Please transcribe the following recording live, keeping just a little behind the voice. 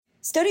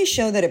Studies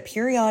show that a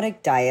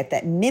periodic diet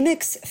that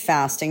mimics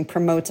fasting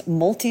promotes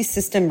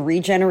multi-system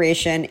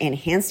regeneration,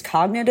 enhanced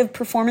cognitive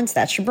performance,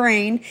 that's your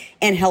brain,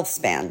 and health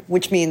span,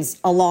 which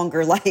means a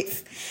longer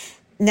life.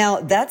 Now,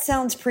 that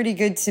sounds pretty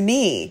good to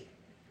me,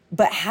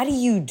 but how do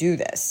you do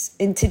this?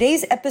 In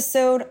today's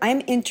episode,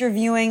 I'm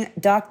interviewing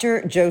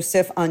Dr.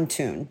 Joseph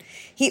Antoon.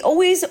 He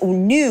always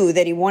knew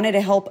that he wanted to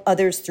help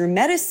others through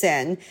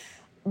medicine,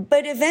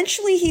 but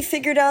eventually he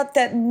figured out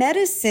that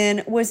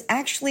medicine was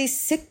actually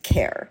sick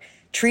care,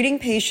 treating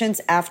patients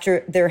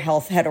after their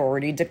health had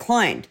already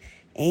declined.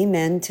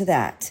 Amen to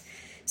that.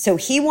 So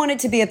he wanted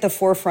to be at the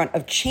forefront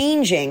of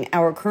changing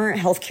our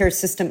current healthcare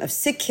system of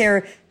sick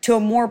care to a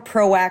more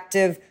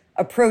proactive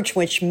approach,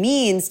 which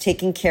means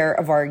taking care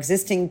of our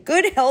existing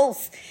good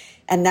health.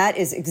 And that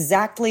is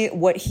exactly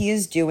what he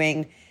is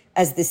doing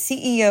as the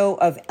CEO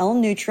of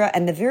L-Nutra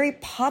and the very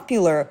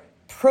popular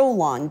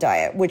Prolon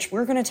diet, which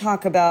we're going to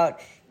talk about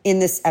in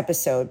this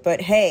episode.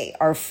 But hey,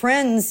 our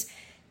friends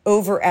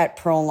over at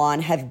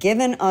Prolon have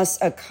given us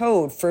a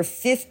code for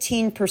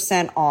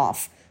 15%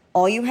 off.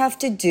 All you have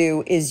to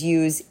do is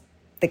use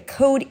the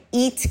code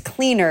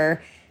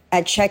EATCLEANER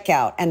at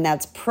checkout, and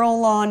that's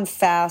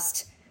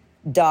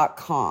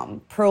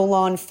prolonfast.com,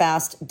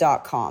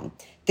 prolonfast.com.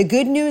 The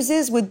good news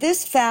is with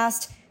this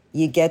fast,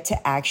 you get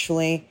to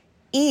actually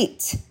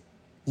eat.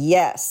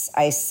 Yes,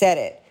 I said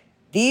it.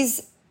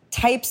 These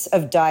types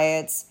of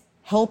diets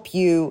help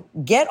you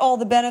get all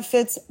the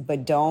benefits,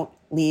 but don't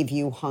leave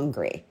you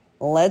hungry.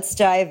 Let's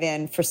dive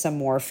in for some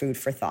more food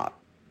for thought.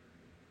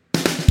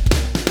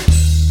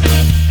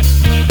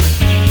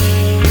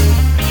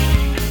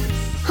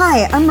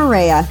 Hi, I'm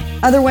Maria,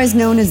 otherwise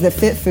known as the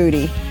Fit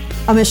Foodie.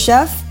 I'm a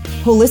chef,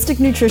 holistic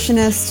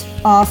nutritionist,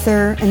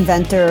 author,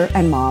 inventor,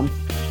 and mom.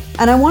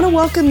 And I want to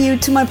welcome you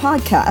to my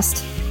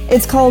podcast.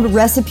 It's called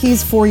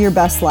Recipes for Your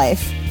Best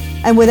Life.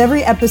 And with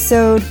every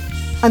episode,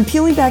 I'm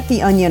peeling back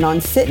the onion on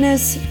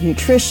fitness,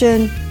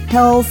 nutrition,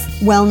 health,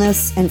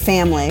 wellness, and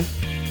family.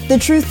 The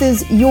truth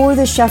is, you're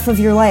the chef of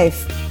your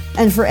life.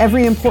 And for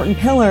every important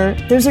pillar,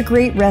 there's a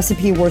great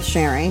recipe worth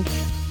sharing.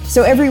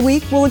 So every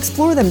week, we'll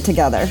explore them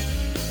together.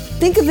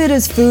 Think of it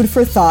as food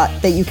for thought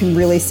that you can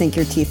really sink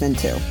your teeth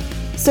into.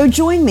 So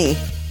join me,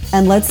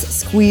 and let's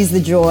squeeze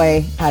the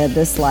joy out of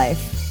this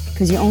life,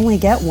 because you only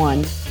get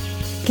one.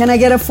 Can I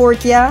get a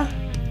fork, yeah?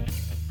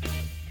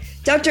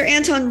 Dr.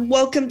 Antoon,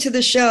 welcome to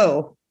the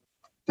show.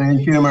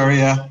 Thank you,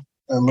 Maria.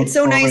 It's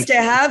so nice to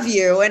have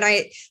you. And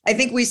I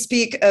think we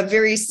speak a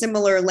very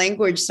similar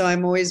language, so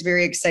I'm always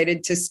very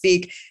excited to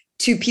speak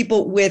to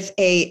people with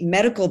a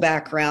medical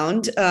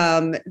background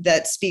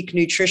that speak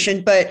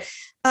nutrition. But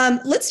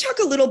let's talk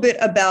a little bit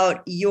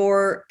about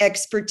your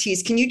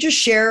expertise. Can you just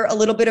share a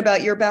little bit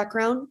about your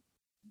background?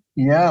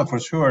 Yeah, for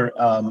sure.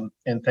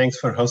 And thanks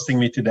for hosting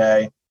me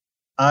today.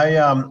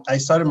 I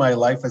started my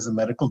life as a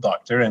medical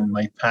doctor, and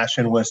my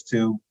passion was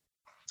to,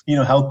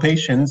 help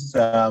patients.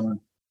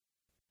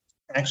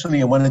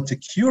 Actually, I wanted to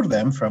cure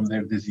them from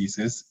their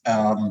diseases.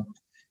 And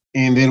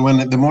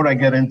then the more I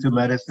get into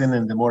medicine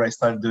and the more I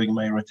started doing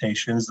my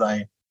rotations,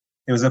 it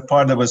was a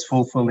part that was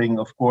fulfilling,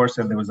 of course,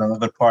 and there was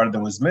another part that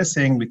was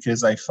missing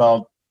because I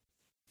felt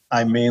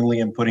I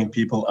mainly am putting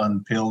people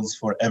on pills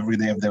for every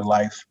day of their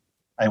life.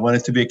 I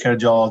wanted to be a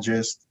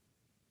cardiologist.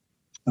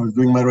 I was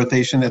doing my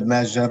rotation at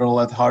Mass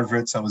General at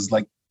Harvard, so I was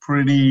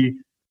pretty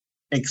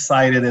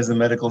excited as a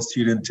medical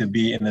student to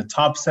be in the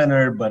top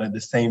center, but at the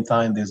same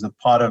time, there's a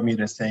part of me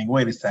that's saying,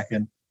 wait a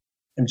second,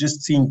 I'm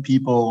just seeing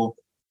people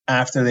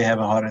after they have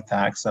a heart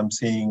attack. So I'm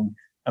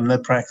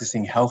not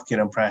practicing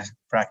healthcare, I'm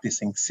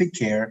practicing sick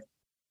care.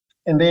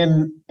 And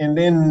then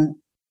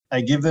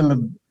I give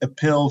them a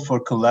pill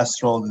for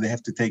cholesterol that they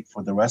have to take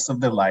for the rest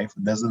of their life.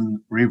 It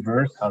doesn't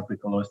reverse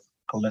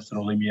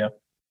hypercholesterolemia.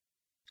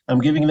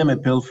 I'm giving them a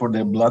pill for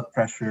their blood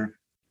pressure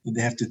that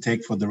they have to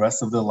take for the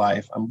rest of their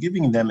life. I'm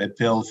giving them a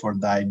pill for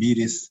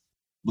diabetes,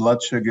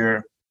 blood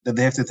sugar that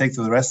they have to take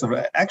for the rest of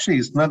it. Actually,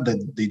 it's not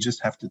that they just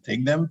have to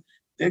take them.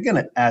 They're going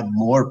to add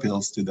more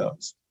pills to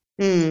those.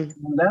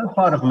 That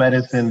part of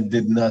medicine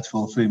did not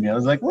fulfill me. I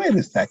was like, wait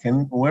a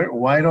second,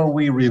 why don't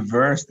we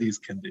reverse these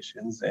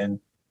conditions?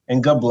 And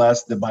God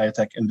bless the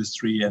biotech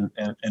industry and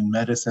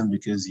medicine,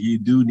 because you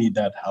do need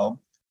that help.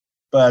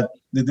 But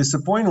the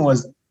disappointment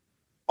was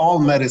all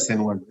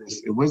medicine was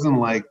this. It wasn't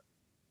like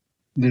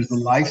there's a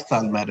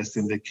lifestyle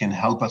medicine that can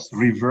help us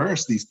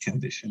reverse these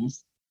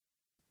conditions.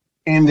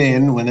 And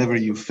then whenever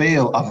you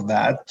fail of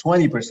that,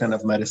 20%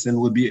 of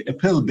medicine would be a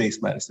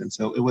pill-based medicine.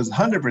 So it was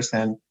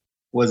 100%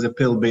 was a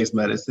pill-based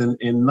medicine,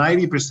 and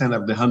 90%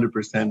 of the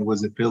 100%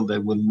 was a pill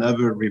that will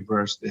never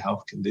reverse the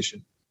health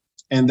condition.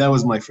 And that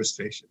was my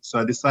frustration. So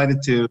I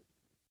decided to,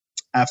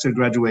 after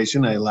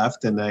graduation, I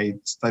left and I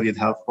studied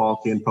health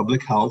policy and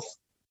public health.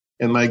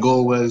 And my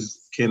goal was,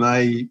 can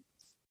I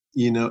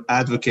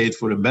advocate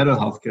for a better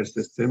healthcare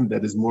system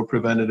that is more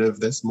preventative,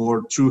 that's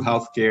more true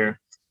healthcare,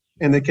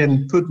 and they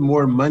can put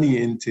more money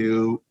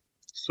into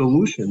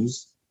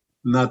solutions,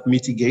 not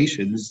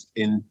mitigations,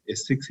 in a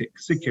sick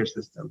care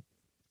system.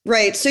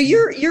 Right. So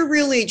you're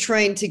really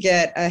trying to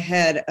get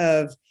ahead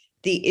of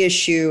the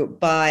issue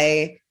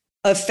by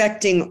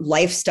affecting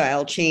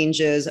lifestyle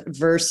changes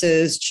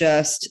versus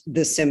just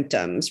the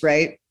symptoms,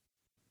 right?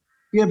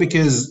 Yeah,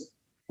 because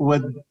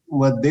what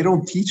they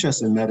don't teach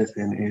us in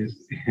medicine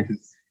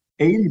is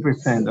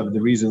 80% of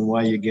the reason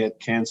why you get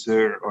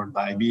cancer or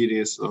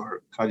diabetes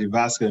or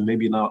cardiovascular,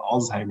 maybe now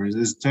Alzheimer's,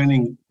 is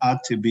turning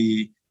out to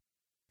be,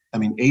 I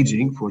mean,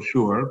 aging for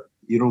sure.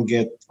 You don't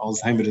get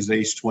Alzheimer's at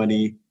age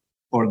 20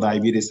 or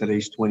diabetes at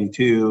age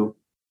 22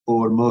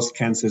 or most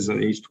cancers at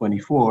age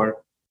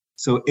 24.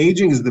 So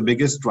aging is the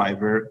biggest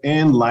driver,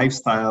 and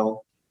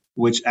lifestyle,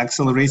 which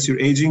accelerates your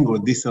aging or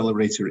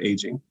decelerates your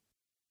aging.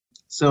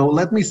 So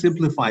let me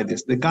simplify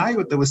this. The guy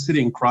that was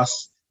sitting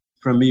across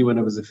from me when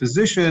I was a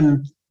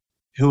physician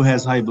who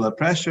has high blood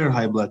pressure,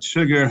 high blood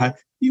sugar,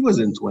 he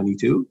wasn't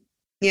 22.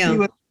 Yeah. He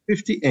was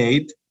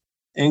 58.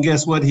 And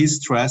guess what? He's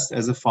stressed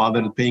as a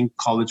father paying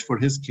college for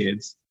his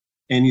kids.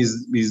 And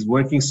he's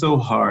working so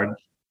hard.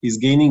 He's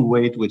gaining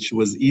weight, which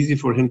was easy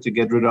for him to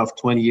get rid of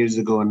 20 years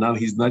ago. And now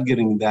he's not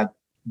getting that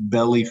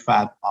belly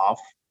fat off.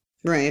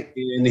 Right.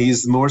 And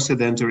he's more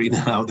sedentary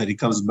now that he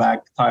comes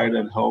back tired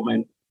at home.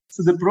 And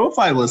so the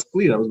profile was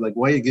clear. I was like,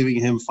 why are you giving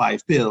him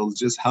 5 pills?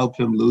 Just help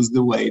him lose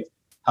the weight,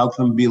 help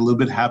him be a little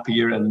bit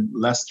happier and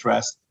less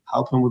stressed,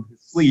 help him with his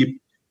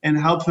sleep, and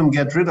help him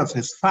get rid of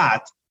his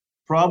fat.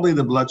 Probably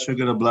the blood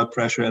sugar, the blood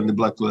pressure, and the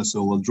blood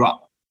cholesterol will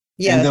drop.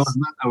 Yes. And that was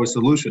not our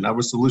solution.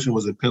 Our solution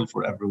was a pill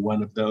for every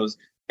one of those.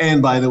 And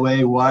by the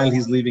way, while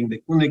he's leaving the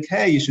clinic,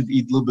 hey, you should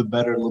eat a little bit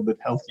better, a little bit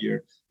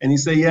healthier. And he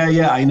say,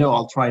 yeah, I know,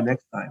 I'll try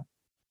next time.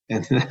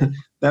 And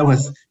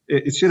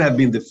it should have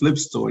been the flip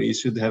story. It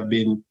should have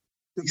been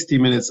 60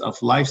 minutes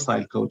of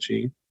lifestyle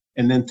coaching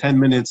and then 10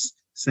 minutes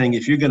saying,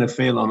 if you're going to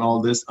fail on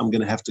all this, I'm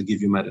going to have to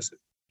give you medicine.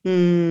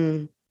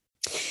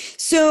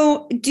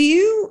 So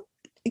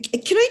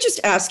can I just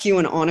ask you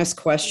an honest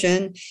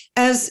question?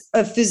 As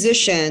a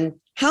physician,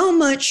 how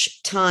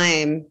much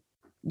time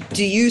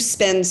do you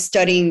spend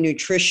studying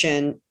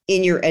nutrition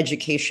in your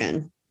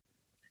education?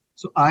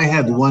 So I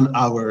had 1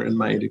 hour in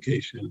my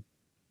education.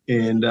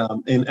 And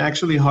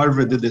actually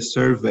Harvard did a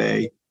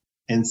survey,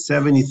 and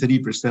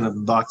 73% of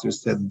the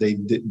doctors said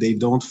they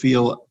don't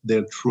feel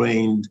they're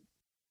trained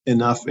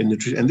enough in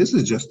nutrition. And this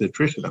is just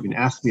nutrition. I mean,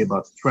 ask me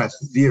about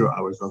stress, 0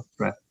 hours on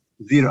stress,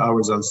 0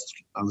 hours on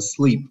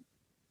sleep,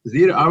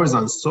 0 hours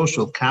on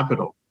social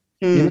capital.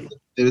 You know,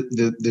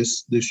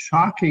 the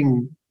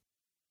shocking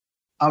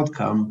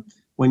outcome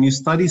when you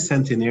study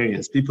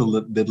centenarians, people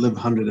that live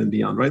 100 and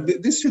beyond, right?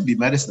 This should be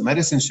medicine.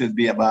 Medicine should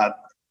be about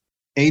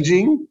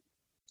aging.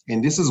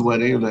 And this is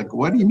what they're like,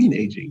 what do you mean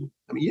aging?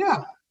 I mean,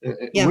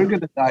 we're going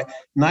to die.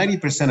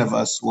 90% of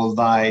us will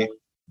die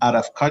out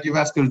of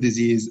cardiovascular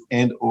disease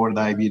and or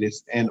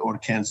diabetes and or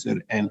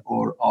cancer and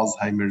or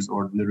Alzheimer's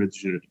or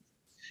neurodegenerative.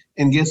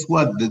 And guess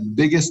what? The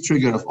biggest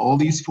trigger of all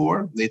these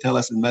 4, they tell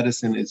us in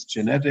medicine, it's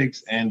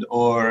genetics and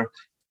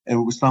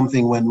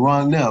something went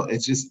wrong. No,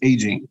 it's just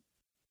aging.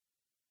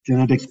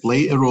 Genetics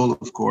play a role,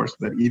 of course,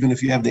 but even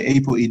if you have the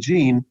ApoE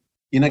gene,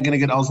 you're not going to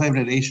get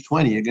Alzheimer's at age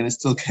 20. You're going to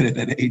still get it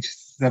at age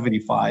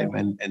 75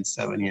 and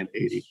 70 and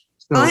 80.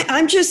 So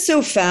I'm just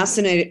so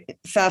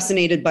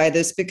fascinated by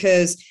this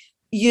because,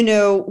 you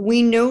know,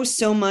 we know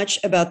so much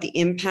about the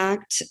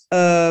impact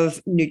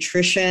of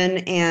nutrition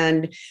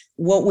and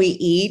what we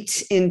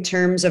eat in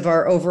terms of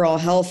our overall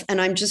health. And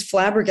I'm just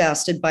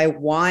flabbergasted by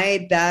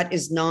why that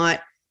is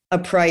not a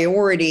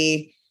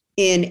priority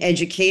in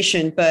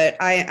education. But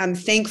I'm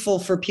thankful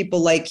for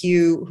people like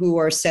you who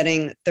are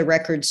setting the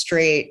record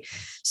straight.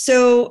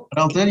 So,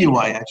 but I'll tell you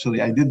why, actually.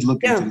 I did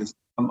look into this.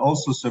 I'm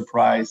also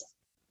surprised,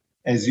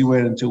 as you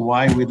went into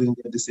why we didn't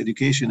get this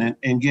education.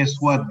 And guess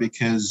what?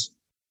 Because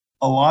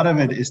a lot of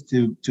it is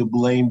to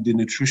blame the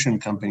nutrition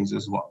companies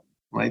as well,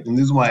 right? And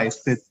this is why I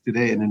sit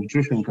today in a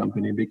nutrition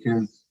company,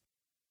 because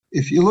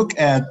if you look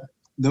at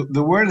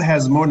the world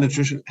has more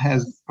nutrition,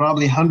 has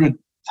probably 100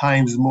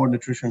 times more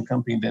nutrition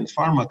company than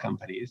pharma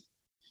companies.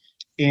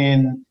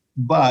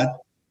 But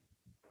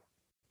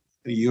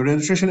you're a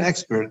nutrition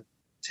expert.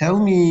 Tell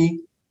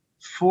me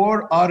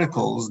 4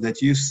 articles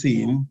that you've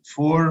seen,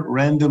 4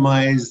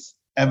 randomized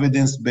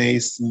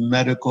evidence-based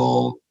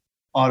medical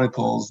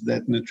articles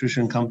that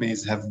nutrition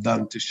companies have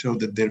done to show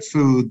that their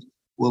food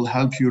will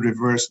help you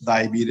reverse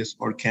diabetes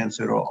or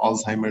cancer or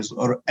Alzheimer's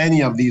or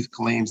any of these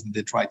claims that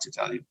they try to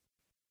tell you.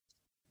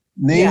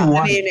 Name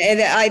one. I mean,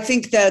 and I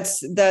think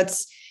that's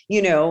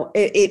you know,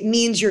 it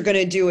means you're going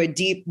to do a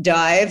deep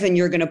dive and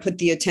you're going to put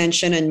the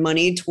attention and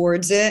money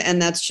towards it.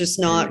 And that's just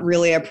not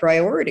really a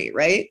priority,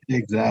 right?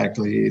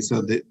 Exactly.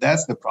 So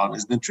that's the problem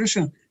is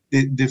nutrition.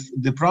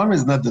 The problem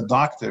is not the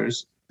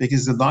doctors,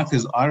 because the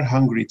doctors are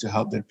hungry to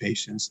help their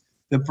patients.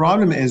 The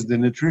problem is the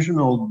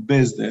nutritional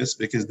business,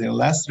 because they're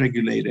less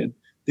regulated.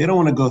 They don't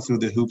want to go through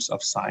the hoops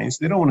of science.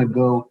 They don't want to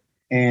go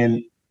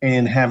and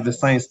have the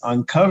science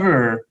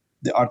uncover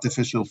the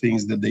artificial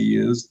things that they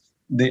use.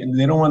 They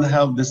don't want to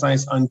help the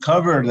science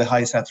uncover the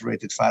high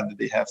saturated fat that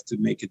they have to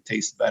make it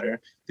taste better.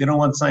 They don't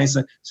want science.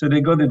 So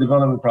they go to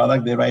develop a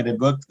product, they write a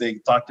book, they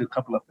talk to a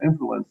couple of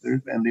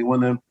influencers, and they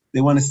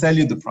want to sell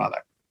you the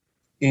product.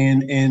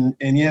 And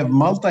you have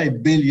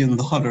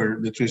multi-billion-dollar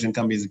nutrition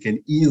companies that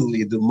can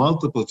easily do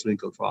multiple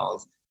clinical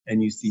trials,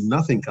 and you see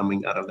nothing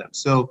coming out of them.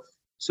 So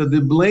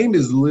the blame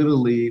is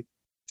literally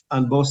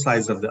on both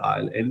sides of the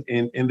aisle,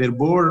 and they're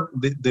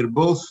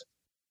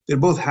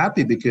both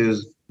happy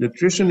because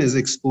nutrition is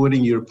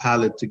exploiting your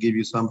palate to give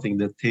you something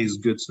that tastes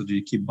good, so that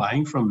you keep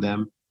buying from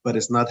them, but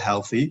it's not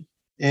healthy.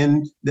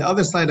 And the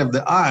other side of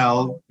the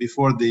aisle,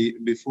 before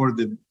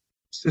the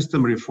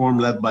system reform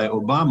led by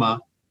Obama,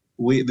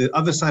 the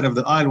other side of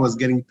the aisle was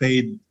getting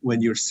paid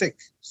when you're sick.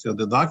 So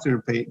the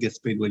doctor gets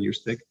paid when you're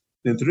sick,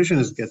 the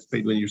nutritionist gets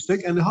paid when you're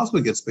sick, and the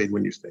hospital gets paid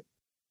when you're sick.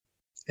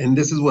 And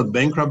this is what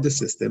bankrupted the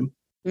system.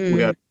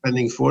 We are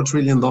spending $4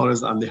 trillion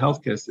on the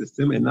healthcare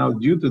system. And now,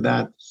 due to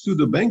that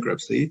pseudo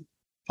bankruptcy,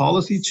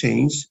 policy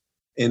changed.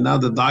 And now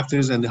the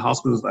doctors and the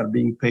hospitals are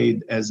being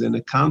paid as an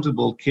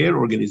accountable care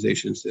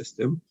organization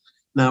system.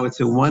 Now it's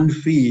a one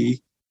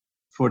fee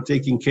for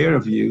taking care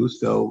of you.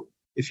 So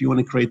if you want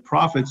to create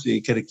profits, you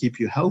got to keep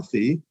you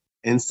healthy.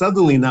 And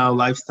suddenly now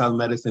lifestyle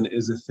medicine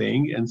is a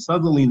thing. And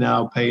suddenly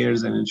now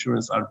payers and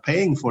insurance are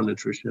paying for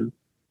nutrition.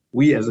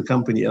 We as a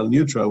company, El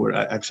Nutra, were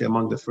actually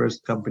among the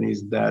first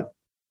companies that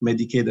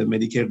Medicaid and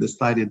Medicare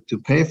decided to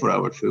pay for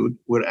our food.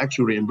 We're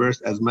actually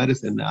reimbursed as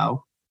medicine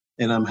now.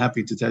 And I'm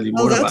happy to tell you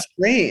more about it. Oh, that's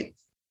great.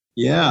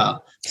 Yeah.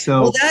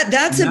 So well,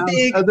 that's a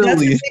big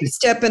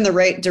step in the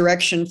right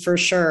direction for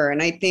sure.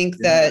 And I think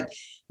that,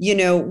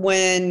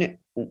 when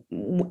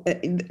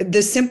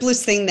the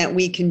simplest thing that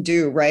we can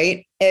do,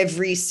 right,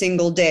 every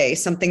single day,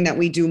 something that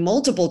we do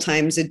multiple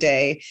times a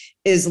day,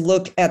 is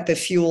look at the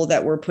fuel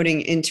that we're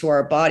putting into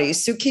our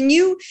bodies. So can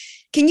you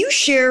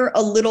share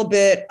a little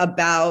bit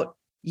about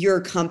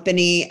your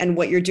company and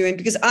what you're doing?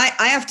 Because I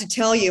have to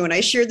tell you, and I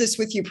shared this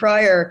with you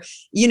prior,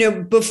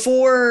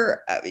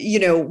 before,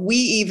 we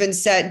even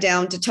sat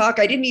down to talk,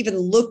 I didn't even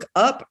look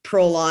up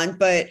Prolon,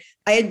 but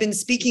I had been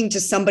speaking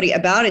to somebody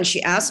about it, and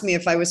she asked me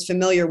if I was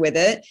familiar with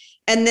it.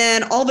 And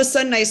then all of a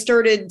sudden I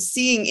started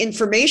seeing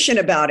information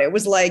about it. It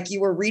was like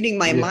you were reading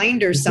my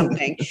mind or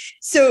something.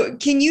 So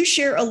can you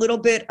share a little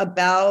bit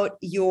about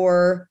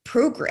your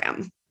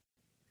program?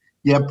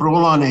 Yeah,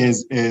 Prolon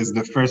is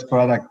the first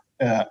product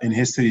in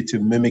history to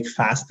mimic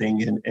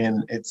fasting,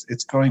 and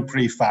it's growing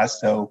pretty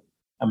fast. So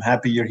I'm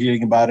happy you're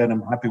hearing about it.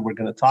 I'm happy we're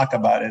going to talk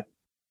about it.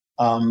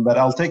 But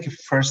I'll take a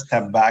first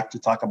step back to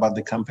talk about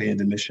the company and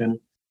the mission.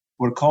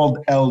 We're called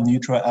El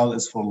Nutra. L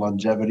is for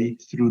longevity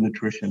through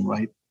nutrition,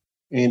 right?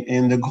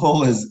 And the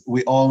goal is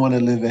we all want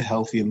to live a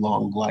healthy and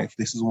long life.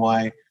 This is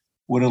why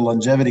we're a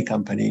longevity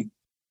company.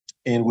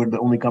 And we're the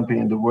only company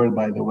in the world,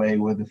 by the way,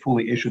 with a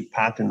fully issued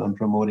patent on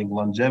promoting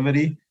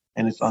longevity.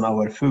 And it's on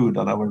our food,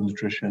 on our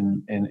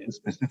nutrition, and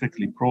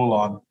specifically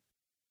Prolon.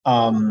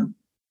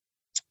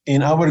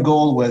 And our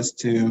goal was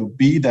to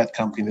be that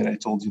company that I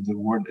told you the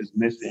word is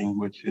missing,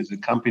 which is a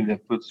company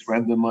that puts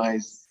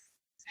randomized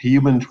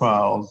human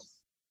trials,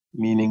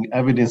 meaning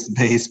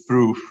evidence-based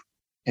proof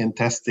and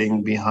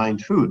testing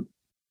behind food.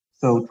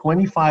 So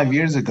 25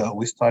 years ago,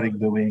 we started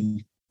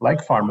doing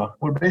like pharma,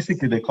 where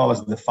basically they call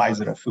us the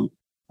Pfizer of food.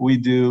 We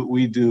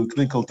do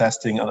clinical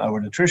testing on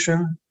our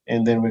nutrition,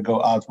 and then we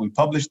go out, we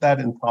publish that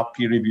in top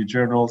peer-reviewed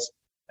journals,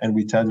 and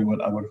we tell you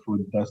what our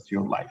food does to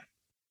your life.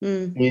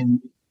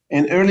 And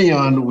early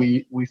on,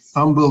 we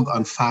stumbled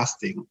on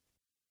fasting.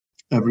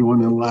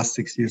 Everyone in the last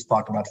 6 years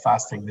talk about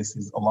fasting.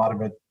 A lot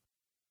of it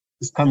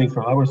is coming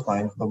from our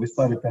science, but we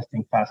started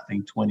testing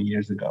fasting 20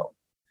 years ago.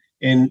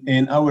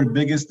 And our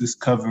biggest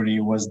discovery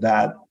was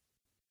that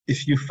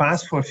if you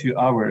fast for a few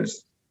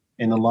hours,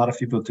 and a lot of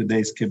people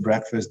today skip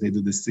breakfast, they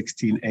do the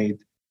 16-8,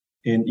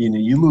 and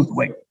you lose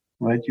weight,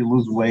 right? You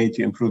lose weight,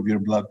 you improve your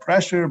blood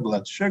pressure,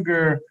 blood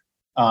sugar,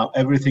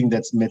 everything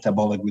that's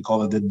metabolic. We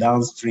call it the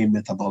downstream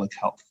metabolic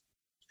health.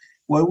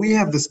 What we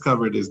have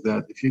discovered is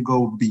that if you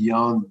go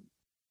beyond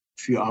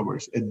a few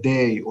hours, a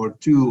day or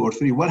 2 or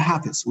 3, what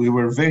happens? We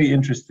were very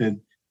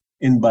interested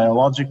in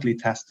biologically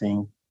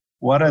testing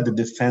what are the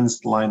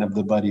defense line of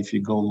the body if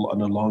you go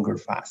on a longer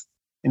fast.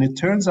 And it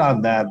turns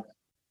out that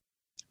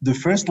the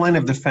first line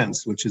of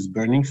defense, which is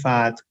burning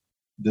fat,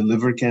 the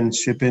liver can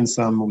ship in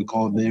some, we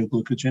call it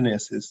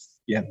neoglucogenesis.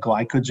 You have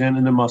glycogen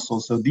in the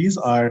muscle. So these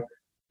are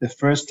the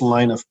first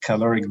line of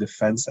caloric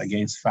defense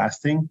against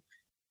fasting.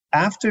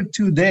 After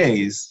 2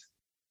 days,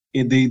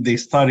 they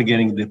started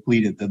getting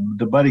depleted.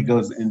 The body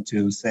goes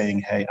into saying,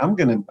 "Hey, I'm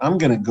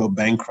gonna go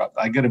bankrupt.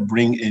 I got to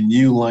bring a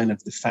new line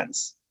of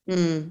defense."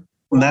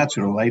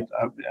 Natural, right?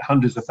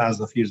 Hundreds of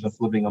thousands of years of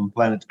living on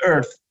planet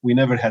Earth, we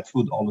never had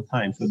food all the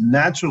time. So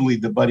naturally,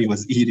 the body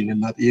was eating and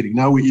not eating.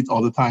 Now we eat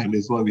all the time.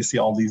 That's why we see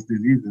all these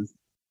diseases.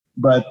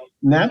 But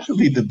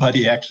naturally, the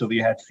body actually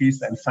had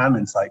feast and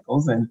famine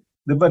cycles, and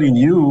the body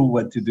knew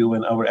what to do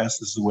when our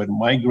ancestors were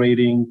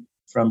migrating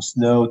from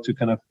snow to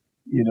kind of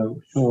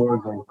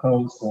shores or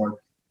coasts, or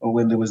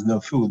when there was no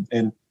food.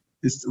 And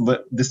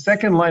but the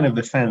second line of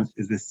defense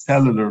is the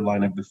cellular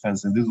line of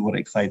defense, and this is what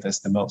excites us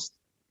the most.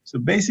 So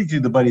basically,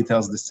 the body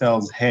tells the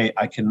cells, "Hey,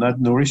 I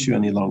cannot nourish you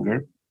any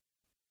longer.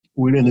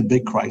 We're in a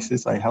big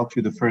crisis. I helped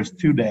you the first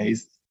 2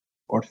 days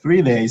or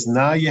 3 days.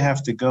 Now you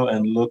have to go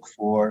and look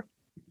for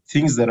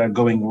things that are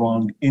going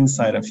wrong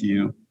inside of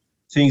you,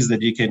 things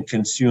that you can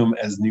consume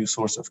as new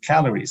source of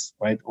calories,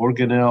 right?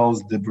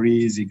 Organelles,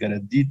 debris, you got to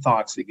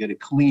detox, you got to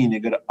clean, you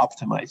got to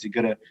optimize,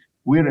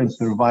 we're in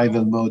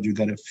survival mode, you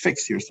got to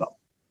fix yourself.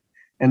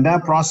 And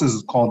that process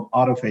is called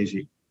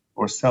autophagy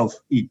or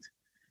self-eat.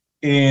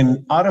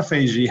 And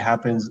autophagy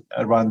happens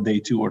around day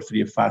 2 or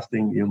 3 of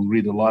fasting. You'll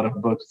read a lot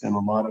of books and a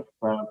lot of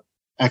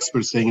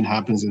experts saying it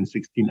happens in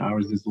 16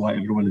 hours. This is why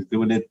everyone is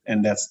doing it.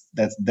 And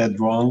that's dead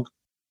wrong.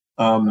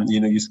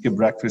 You skip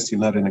breakfast,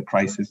 you're not in a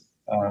crisis.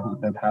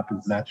 That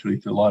happens naturally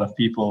to a lot of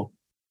people.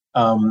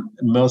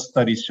 Most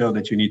studies show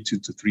that you need 2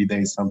 to 3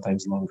 days,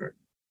 sometimes longer.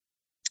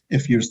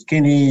 If you're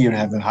skinny, you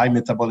have a high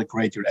metabolic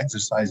rate, you're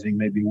exercising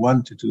maybe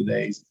 1 to 2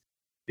 days.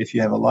 If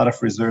you have a lot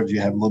of reserves, you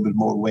have a little bit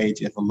more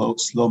weight, you have a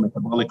slow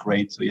metabolic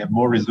rate, so you have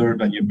more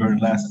reserve and you burn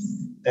less,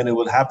 then it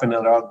will happen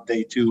around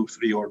day 2,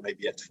 3, or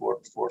maybe at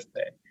fourth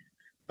day.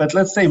 But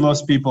let's say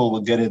most people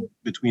will get it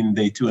between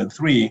day 2 and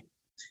 3.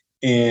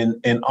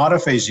 And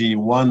autophagy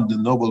won the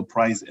Nobel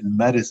Prize in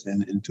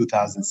medicine in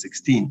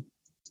 2016.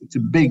 It's a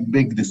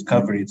big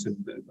discovery.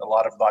 A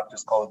lot of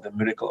doctors call it the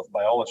miracle of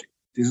biology.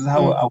 This is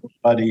how our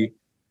body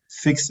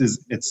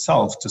fixes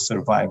itself to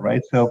survive,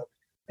 right? So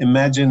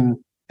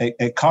imagine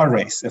a car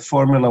race, a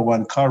Formula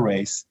One car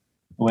race.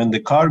 When the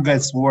car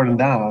gets worn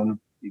down,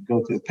 you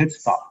go to a pit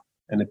stop.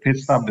 And the pit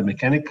stop, the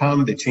mechanic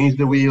come, they change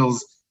the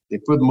wheels, they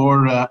put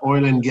more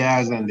oil and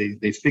gas, and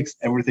they fix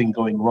everything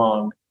going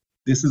wrong.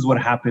 This is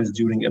what happens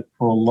during a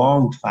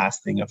prolonged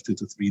fasting of 2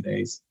 to 3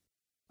 days.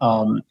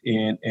 And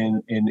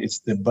it's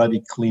the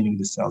body cleaning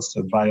the cells.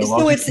 So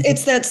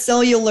it's that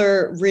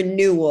cellular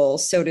renewal,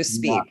 so to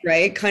speak,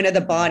 right? Kind of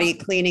the body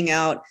cleaning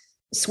out.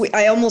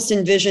 I almost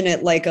envision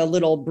it like a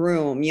little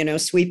broom,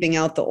 sweeping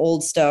out the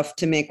old stuff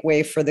to make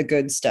way for the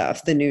good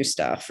stuff, the new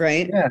stuff,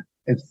 right? Yeah,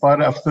 it's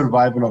part of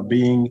survival, of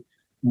being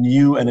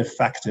new and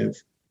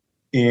effective.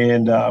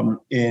 And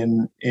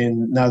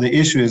now the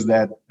issue is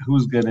that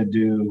who's going to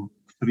do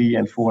 3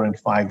 and 4 and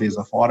 5 days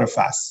of water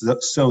fast?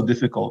 That's so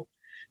difficult.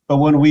 But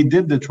when we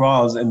did the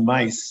trials in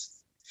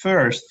mice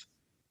first,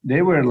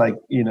 they were like,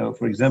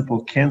 for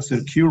example,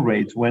 cancer cure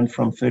rate went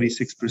from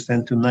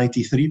 36% to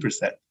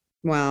 93%.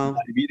 Wow.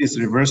 Diabetes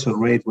reversal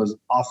rate was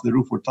off the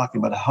roof. We're talking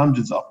about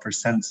hundreds of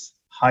percents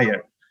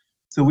higher.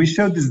 So we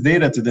showed this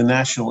data to the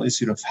National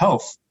Institute of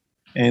Health,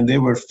 and they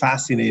were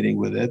fascinating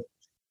with it.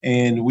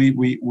 And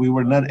we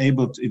were not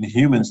able to, in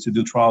humans, to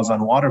do trials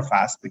on water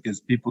fast because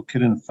people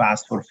couldn't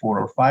fast for 4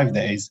 or 5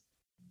 days.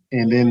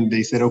 And then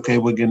they said, okay,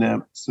 we're going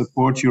to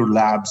support your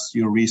labs,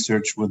 your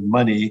research with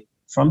money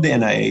from the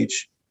NIH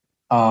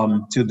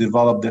to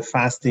develop the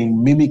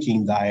fasting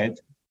mimicking diet.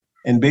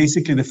 And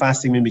basically, the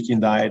fasting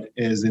mimicking diet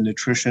is a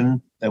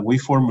nutrition that we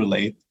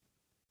formulate.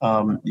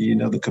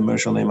 The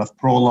commercial name of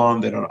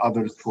Prolon. There are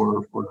others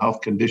for health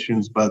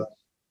conditions, but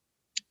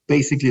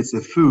basically, it's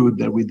a food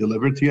that we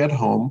deliver to you at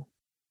home.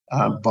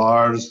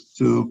 Bars,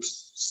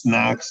 soups,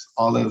 snacks,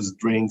 olives,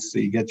 drinks. So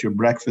you get your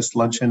breakfast,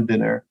 lunch, and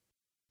dinner.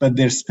 But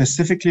they're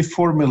specifically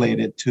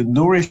formulated to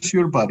nourish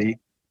your body,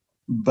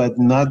 but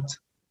not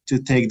to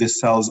take the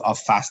cells of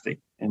fasting.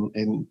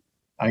 And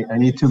I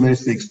need 2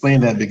 minutes to explain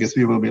that because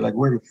people will be like,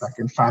 wait a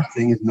second,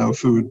 fasting is no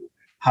food.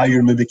 How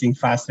you're mimicking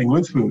fasting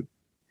with food.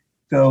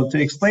 So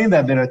to explain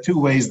that, there are 2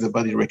 ways the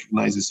body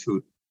recognizes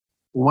food.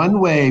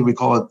 One way, we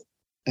call it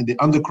at the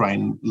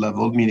endocrine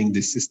level, meaning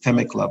the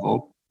systemic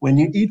level. When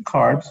you eat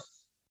carbs,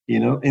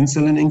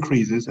 insulin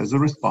increases as a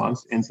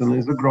response. Insulin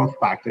is a growth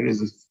factor,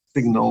 is a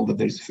signal that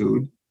there's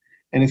food.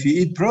 And if you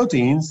eat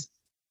proteins,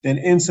 then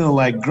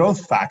insulin-like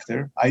growth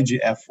factor,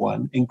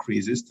 IGF-1,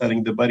 increases,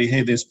 telling the body,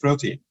 hey, there's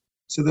protein.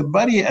 So the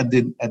body at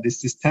the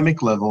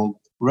systemic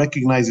level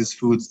recognizes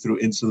foods through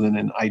insulin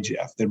and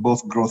IGF. They're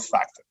both growth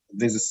factors. If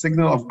there's a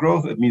signal of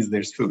growth, it means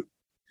there's food.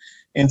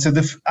 And so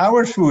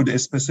our food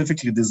is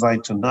specifically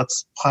designed to not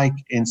spike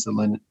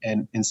insulin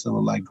and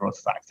insulin-like growth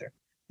factor.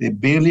 They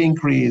barely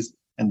increase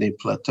and they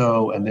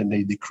plateau and then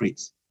they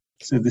decrease.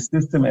 So the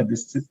system at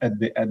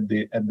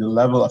the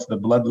level of the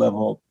blood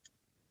level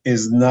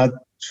is not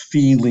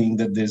feeling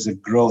that there's a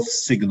growth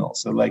signal.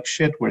 So like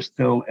we're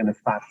still in a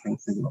fasting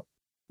signal.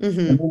 Mm-hmm.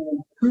 And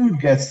when food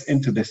gets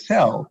into the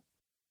cell,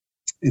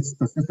 it's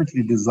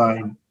specifically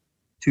designed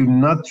to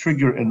not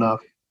trigger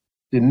enough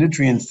the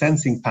nutrient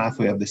sensing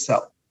pathway of the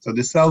cell. So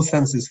the cell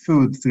senses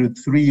food through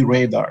 3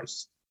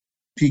 radars,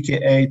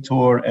 pKa,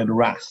 TOR, and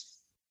RAS.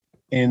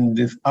 And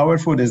our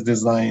food is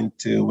designed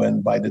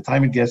to, by the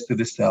time it gets to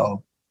the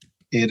cell,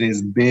 it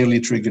is barely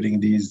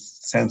triggering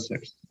these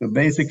sensors. So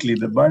basically,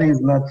 the body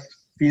is not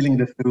feeling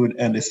the food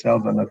and the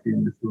cells are not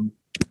feeling the food,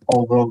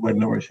 although we're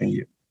nourishing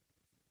you.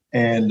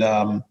 And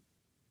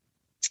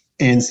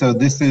so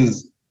this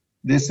is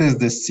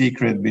the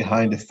secret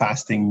behind the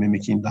fasting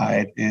mimicking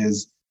diet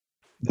is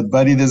the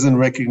body doesn't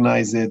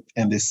recognize it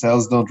and the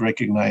cells don't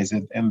recognize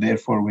it, and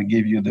therefore we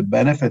give you the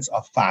benefits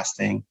of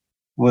fasting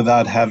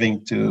without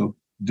having to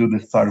do the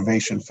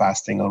starvation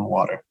fasting on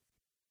water.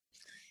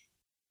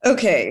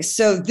 Okay,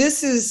 so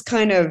this is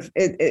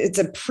it's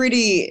a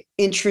pretty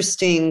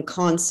interesting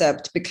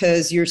concept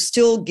because you're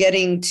still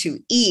getting to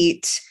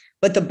eat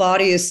but the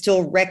body is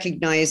still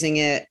recognizing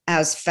it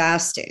as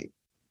fasting.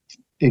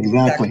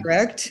 Exactly. Is that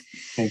correct?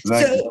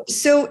 Exactly.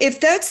 So if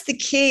that's the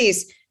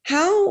case,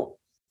 how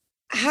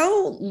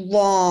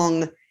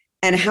long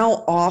and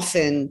how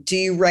often do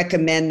you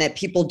recommend that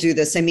people do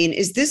this? I mean,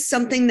 is this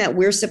something that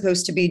we're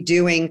supposed to be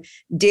doing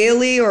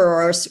daily, or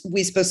are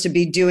we supposed to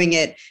be doing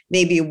it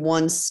maybe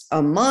once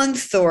a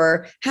month,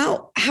 or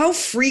how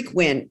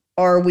frequent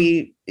are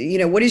we?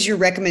 What is your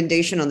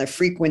recommendation on the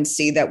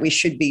frequency that we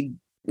should be,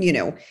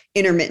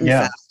 intermittent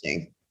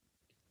fasting?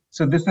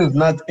 So this is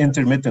not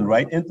intermittent,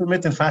 right?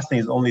 Intermittent fasting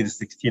is only the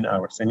 16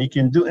 hours, and you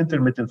can do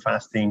intermittent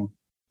fasting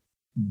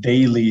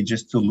daily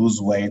just to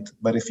lose weight.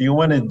 But if you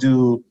want to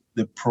do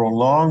the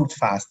prolonged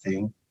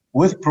fasting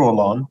with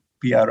Prolon,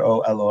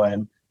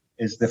 Prolon,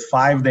 is the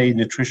 5-day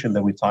nutrition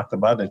that we talked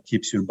about that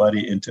keeps your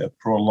body into a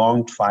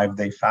prolonged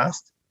 5-day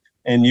fast.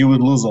 And you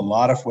would lose a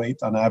lot of weight,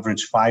 on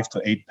average 5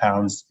 to 8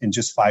 pounds in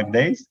just 5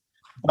 days,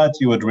 but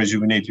you would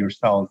rejuvenate your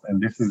cells. And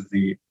this is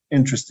the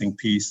interesting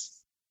piece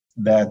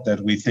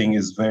that we think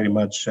is very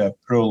much a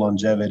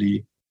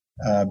pro-longevity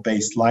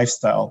based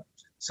lifestyle.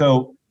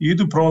 So you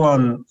do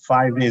Prolon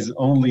 5 days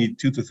only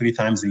 2 to 3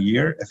 times a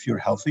year if you're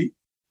healthy.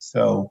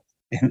 So,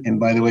 and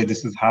by the way,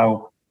 this is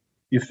how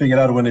you figure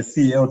out when a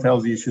CEO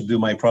tells you should do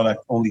my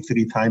product only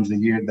 3 times a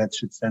year, that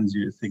should send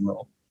you a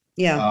signal.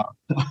 Yeah.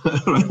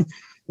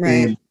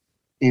 Right.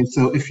 And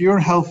so if you're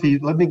healthy,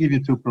 let me give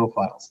you 2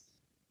 profiles.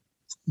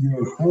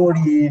 You're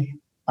 40,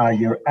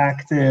 you're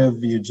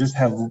active, you just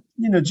have,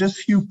 just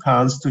few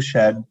pounds to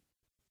shed.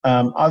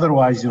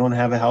 Otherwise, you don't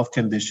have a health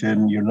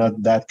condition, you're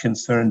not that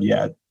concerned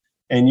yet.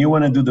 And you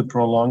want to do the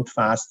prolonged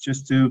fast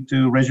just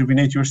to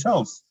rejuvenate your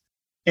cells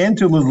and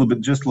to lose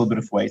just a little bit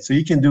of weight. So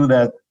you can do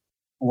that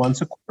once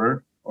a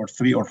quarter or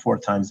 3 or 4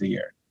 times a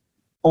year.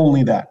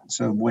 Only that.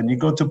 So when you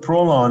go to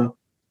Prolon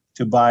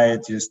to buy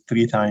it, just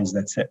 3 times,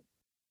 that's it.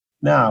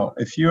 Now,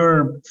 if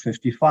you're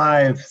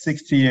 55,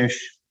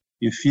 60-ish,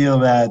 you feel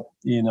that,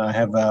 I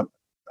have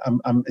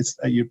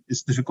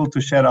it's difficult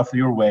to shed off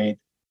your weight.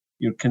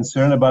 You're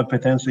concerned about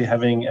potentially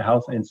having a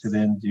health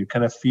incident. You're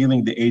kind of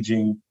feeling the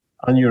aging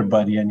on your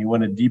body and you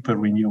want a deeper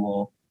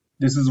renewal.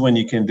 This is when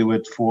you can do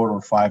it 4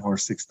 or 5 or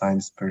 6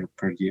 times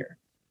per year.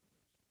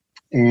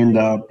 And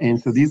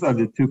so these are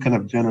the 2 kind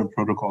of general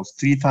protocols: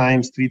 3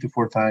 to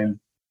 4 times,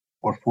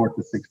 or 4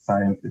 to 6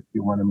 times if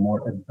you want a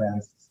more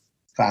advanced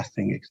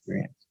fasting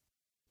experience.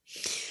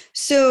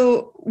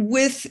 So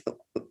when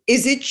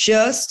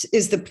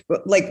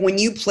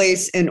you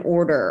place an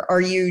order,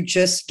 are you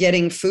just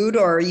getting food,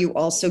 or are you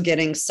also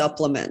getting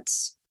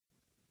supplements?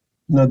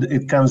 No,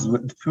 it comes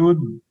with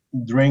food,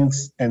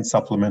 drinks, and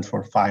supplement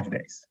for 5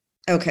 days.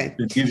 Okay.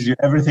 It gives you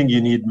everything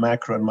you need,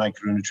 macro and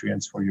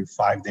micronutrients, for your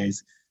 5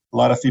 days. A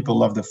lot of people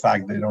love the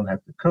fact they don't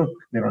have to cook,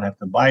 they don't have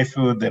to buy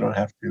food, they don't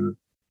have to,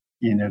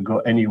 go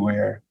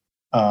anywhere.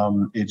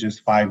 It's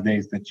just 5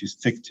 days that you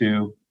stick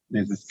to.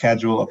 There's a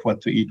schedule of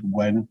what to eat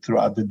when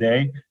throughout the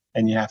day,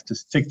 and you have to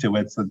stick to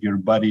it so that your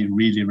body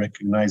really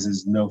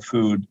recognizes no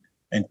food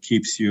and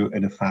keeps you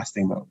in a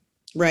fasting mode.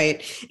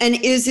 Right. And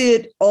is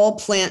it all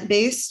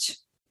plant-based?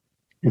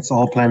 It's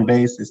all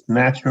plant-based. It's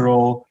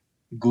natural,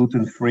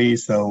 gluten-free,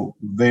 so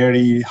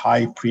very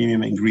high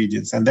premium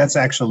ingredients. And that's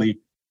actually,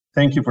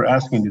 thank you for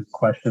asking this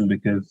question,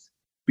 because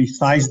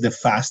besides the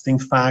fasting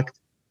fact,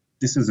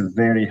 this is a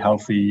very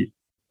healthy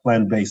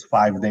plant-based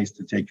 5 days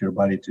to take your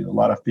body to. A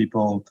lot of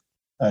people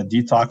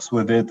detox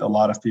with it. A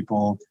lot of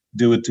people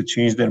do it to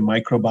change their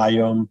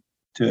microbiome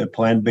to a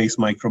plant-based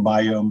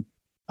microbiome.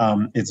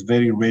 It's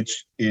very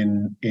rich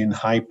in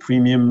high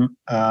premium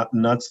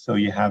nuts. So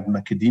you have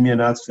macadamia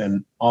nuts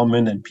and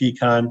almond and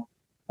pecan.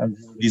 And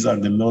these are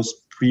the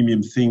most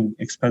premium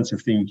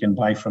expensive thing you can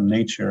buy from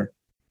nature.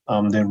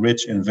 They're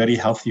rich in very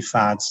healthy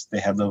fats. They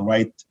have the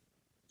right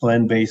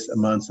plant-based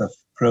amounts of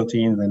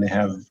proteins, and they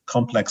have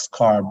complex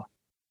carb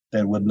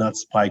that would not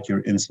spike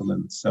your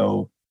insulin.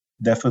 So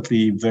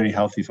definitely very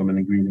healthy from an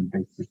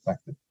ingredient-based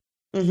perspective.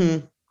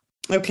 Mm-hmm.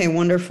 Okay,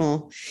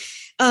 wonderful.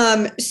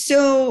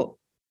 So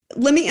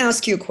let me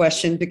ask you a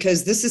question,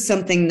 because this is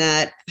something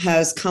that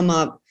has come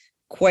up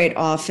quite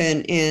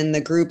often in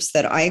the groups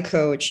that I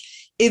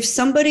coach. If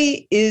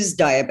somebody is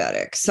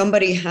diabetic,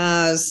 somebody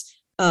has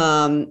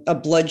a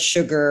blood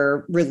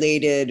sugar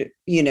related,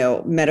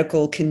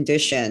 medical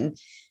condition,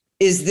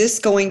 is this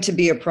going to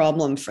be a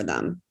problem for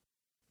them?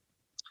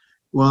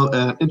 Well,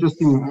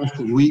 interesting.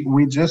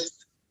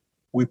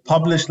 We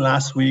published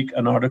last week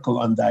an article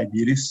on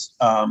diabetes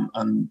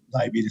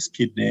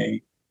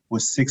kidney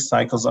with 6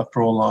 cycles of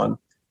Prolon,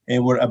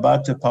 and we're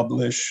about to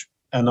publish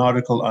an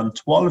article on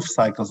 12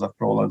 cycles of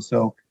Prolon.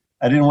 So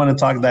I didn't want to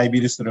talk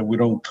diabetes so that we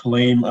don't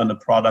claim on the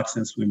product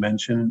since we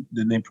mentioned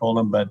the name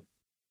Prolon, but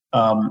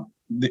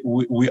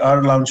we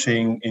are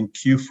launching in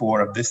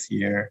Q4 of this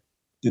year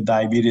the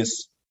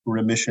diabetes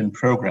remission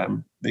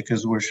program,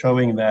 because we're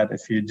showing that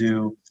if you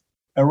do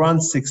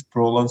around 6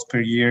 Prolons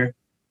per year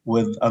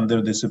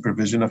under the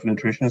supervision of a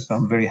nutritionist, so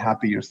I'm very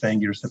happy you're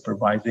saying you're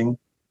supervising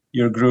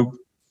your group,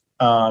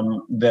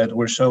 that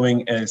we're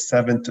showing a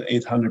 700 to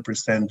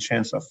 800%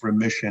 chance of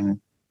remission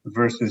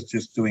versus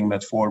just doing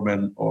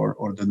metformin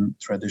or the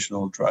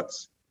traditional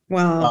drugs.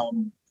 Wow.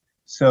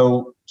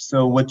 So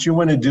what you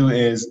want to do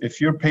is,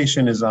 if your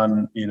patient is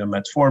on,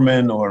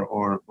 metformin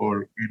or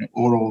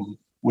oral,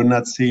 we're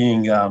not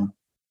seeing.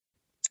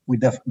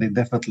 They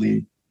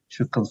definitely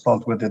should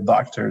consult with the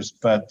doctors.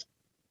 But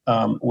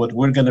what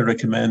we're going to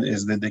recommend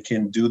is that they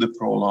can do the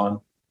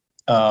Prolon,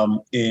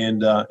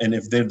 and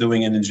if they're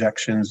doing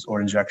injections,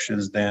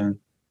 then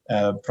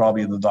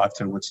probably the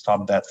doctor would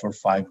stop that for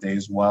 5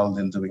 days while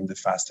they're doing the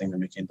fasting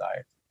mimicking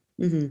diet.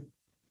 Mm-hmm.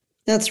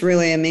 That's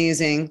really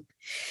amazing.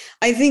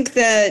 I think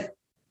that,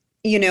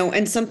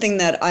 and something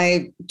that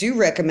I do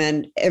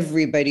recommend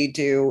everybody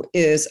do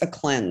is a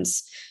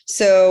cleanse.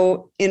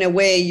 So in a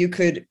way, you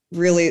could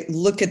really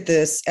look at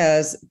this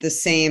as the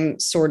same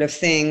sort of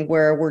thing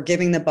where we're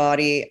giving the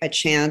body a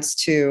chance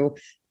to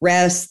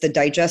rest, the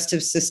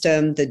digestive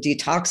system, the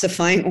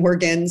detoxifying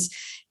organs,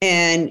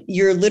 and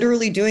you're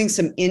literally doing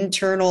some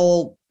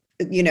internal,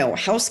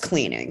 house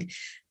cleaning.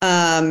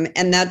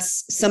 And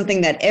that's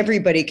something that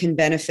everybody can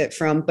benefit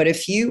from. But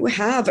if you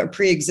have a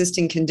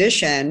pre-existing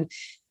condition,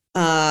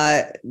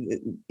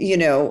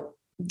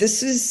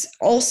 this is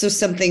also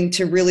something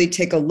to really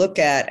take a look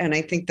at. And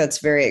I think that's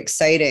very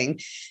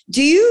exciting.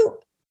 I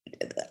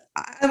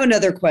have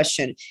another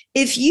question.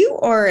 If you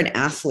are an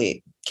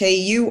athlete, okay,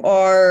 you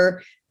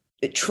are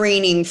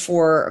training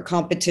for a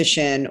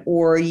competition,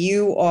 or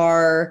you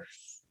are,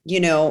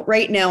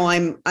 right now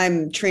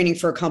I'm training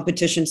for a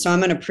competition. So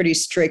I'm on a pretty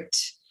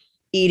strict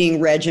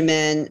eating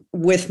regimen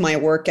with my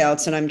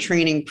workouts, and I'm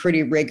training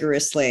pretty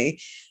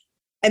rigorously.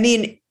 I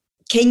mean,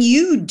 can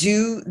you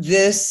do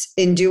this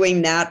in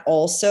doing that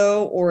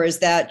also, or is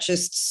that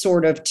just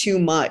sort of too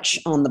much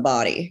on the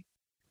body?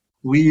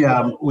 We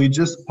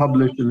just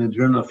published in the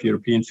Journal of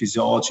European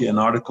Physiology an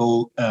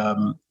article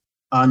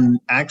on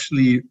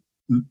actually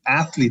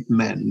athlete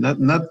men,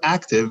 not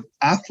active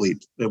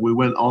athlete, that we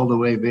went all the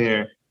way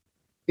there.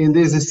 And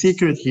there's a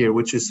secret here,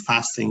 which is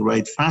fasting,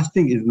 right?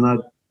 Fasting is not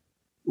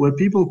what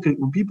a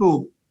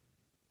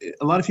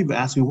lot of people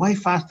ask me, why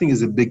fasting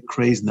is a big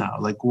craze now?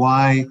 Like,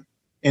 why?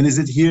 And is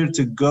it here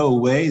to go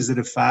away? Is it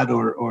a fad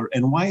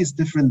and why is it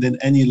different than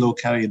any low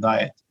calorie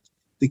diet?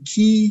 The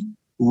key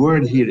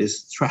word here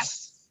is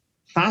stress.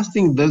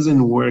 Fasting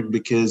doesn't work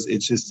because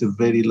it's just a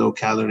very low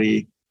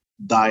calorie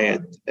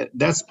diet.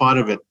 That's part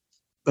of it.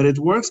 But it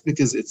works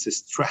because it's a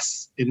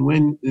stress. And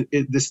when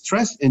the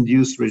stress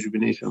induced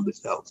rejuvenation of the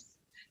cells,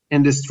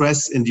 and the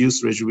stress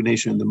induced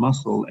rejuvenation in the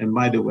muscle. And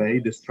by the way,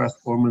 the stress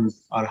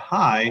hormones are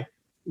high,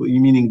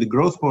 meaning the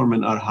growth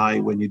hormone are high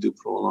when you do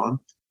Prolon.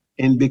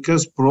 And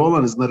because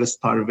Prolon is not a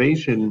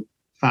starvation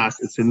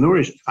fast, it's a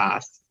nourished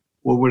fast,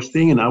 what we're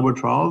seeing in our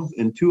trials,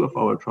 in 2 of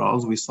our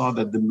trials, we saw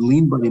that the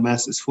lean body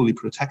mass is fully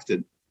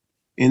protected.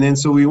 And then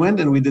so we went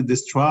and we did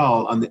this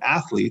trial on the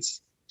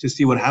athletes to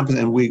see what happens.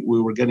 And we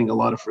were getting a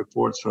lot of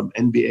reports from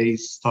NBA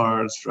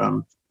stars,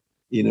 from,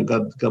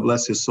 God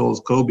bless his souls,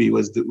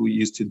 Kobe's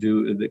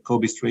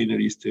trainer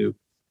used to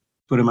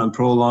put him on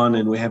Prolon.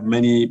 And we have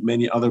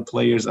many other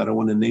players. I don't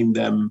want to name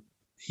them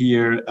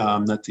here,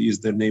 not to use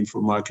their name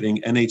for marketing,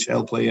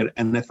 NHL player,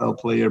 NFL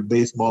player,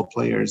 baseball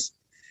players.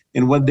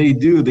 And what they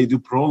do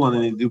Prolon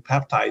and they do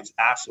peptides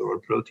after, or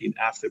protein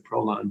after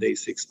Prolon on day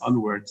 6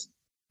 onwards.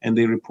 And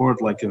they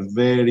report like a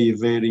very,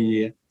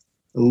 very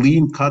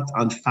lean cut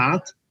on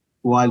fat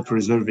while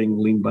preserving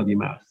lean body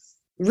mass.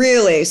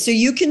 Really? So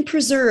you can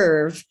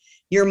preserve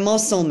your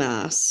muscle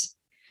mass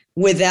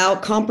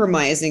without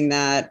compromising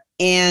that,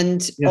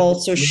 and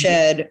also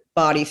shed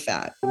body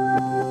fat.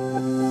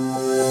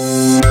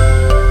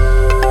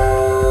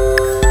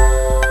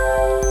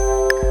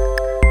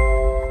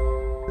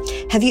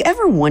 Have you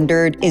ever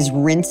wondered, is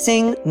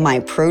rinsing my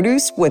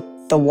produce with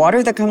the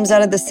water that comes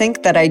out of the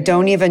sink that I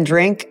don't even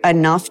drink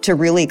enough to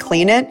really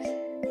clean it?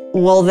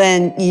 Well,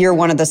 then you're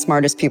one of the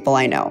smartest people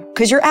I know,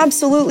 because you're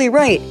absolutely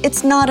right.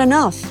 It's not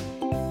enough.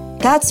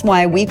 That's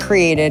why we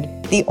created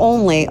the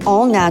only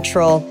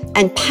all-natural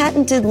and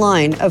patented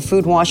line of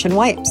food wash and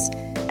wipes,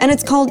 and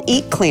it's called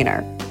Eat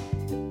Cleaner.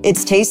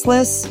 It's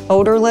tasteless,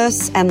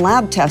 odorless, and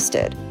lab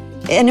tested,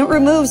 and it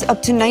removes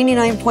up to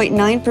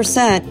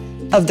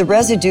 99.9% of the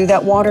residue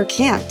that water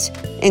can't,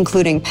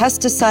 including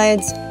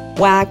pesticides,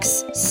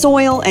 wax,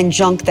 soil, and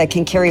junk that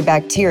can carry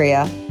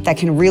bacteria that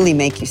can really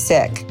make you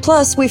sick.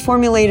 Plus, we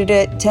formulated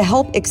it to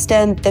help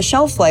extend the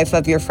shelf life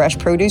of your fresh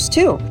produce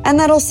too, and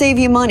that'll save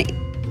you money.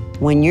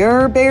 When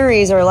your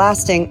berries are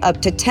lasting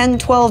up to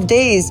 10-12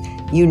 days,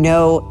 you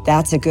know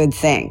that's a good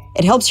thing.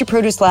 It helps your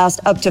produce last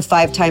up to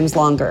 5 times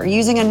longer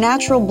using a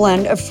natural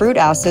blend of fruit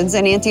acids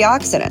and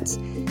antioxidants.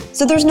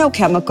 So there's no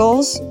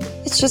chemicals.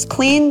 It's just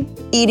clean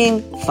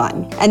eating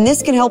fun. And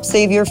this can help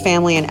save your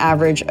family an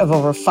average of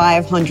over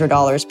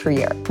 $500 per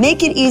year.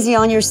 Make it easy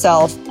on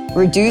yourself,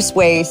 reduce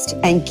waste,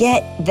 and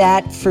get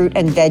that fruit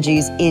and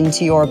veggies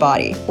into your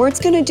body, where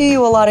it's going to do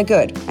you a lot of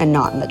good and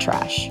not in the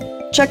trash.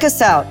 Check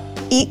us out,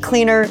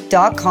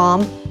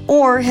 eatcleaner.com,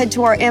 or head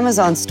to our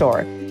Amazon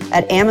store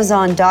at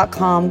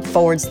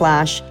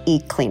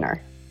amazon.com/eatcleaner.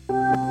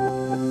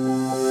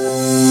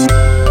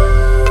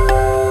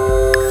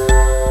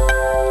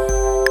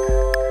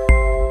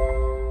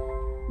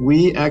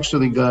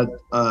 actually got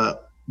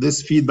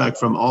this feedback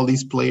from all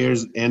these players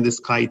and the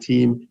Sky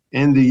team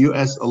and the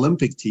US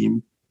Olympic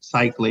team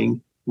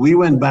cycling. We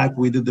went back,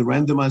 we did the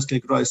randomized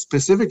clinical trial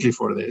specifically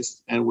for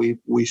this, and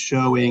we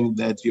showing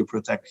that you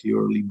protect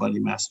your lean body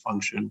mass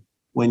function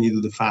when you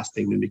do the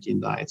fasting mimicking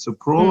diet. So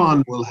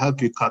Prolon will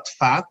help you cut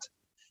fat,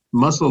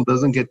 muscle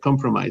doesn't get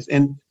compromised.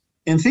 And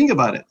think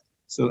about it.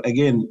 So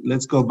again,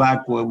 let's go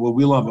back what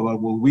we love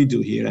about what we do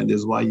here, and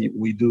this is why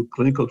we do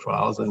clinical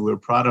trials, and we're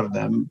proud of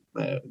them.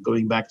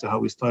 Going back to how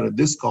we started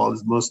this call,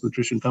 is most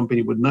nutrition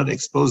company would not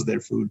expose their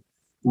food.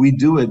 We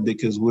do it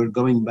because we're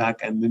going back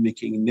and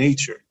mimicking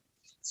nature.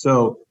 So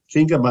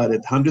think about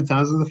it, hundreds of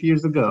thousands of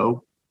years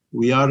ago,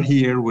 we are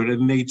here, we're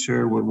in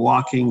nature, we're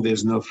walking,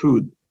 there's no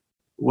food.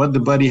 What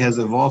the body has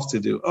evolved to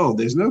do, oh,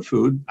 there's no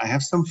food, I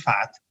have some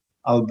fat,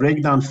 I'll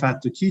break down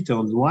fat to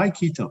ketones. Why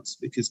ketones?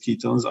 Because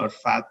ketones are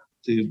fat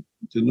to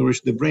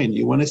nourish the brain.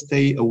 You want to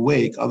stay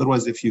awake,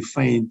 otherwise if you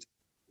faint,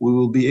 we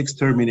will be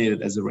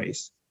exterminated as a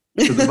race.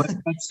 So the body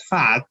cuts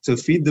fat to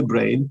feed the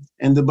brain,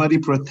 and the body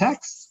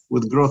protects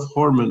with growth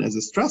hormone as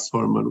a stress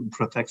hormone,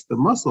 protects the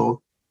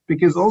muscle,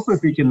 because also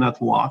if you cannot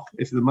walk,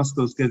 if the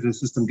musculoskeletal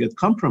system get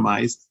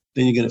compromised,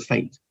 then you're going to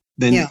faint.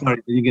 Then you're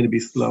going to be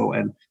slow.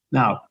 And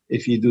now,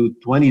 if you do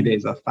 20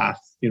 days of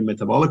fast, your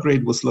metabolic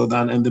rate will slow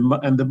down, and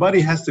the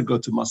body has to go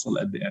to muscle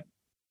at the end.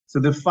 So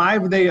the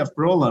 5 day of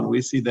Prolon,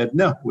 we see that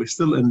no, we're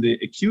still in the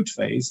acute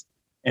phase,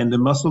 and the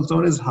muscle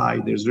tone is high.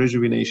 There's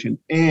rejuvenation,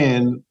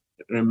 and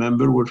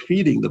remember, we're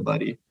feeding the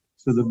body,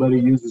 so the body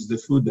uses the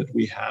food that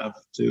we have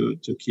to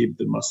keep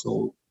the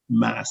muscle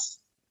mass.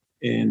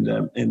 And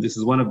this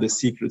is one of the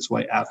secrets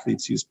why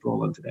athletes use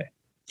Prolon today.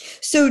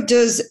 So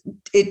does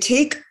it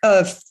take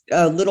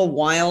a little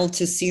while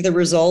to see the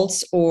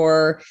results,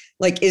 or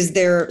like, is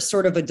there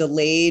sort of a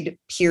delayed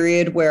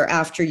period where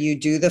after you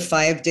do the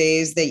 5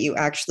 days that you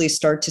actually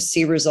start to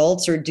see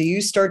results, or do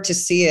you start to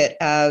see it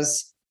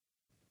as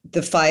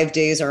the 5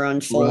 days are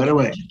unfolding? Right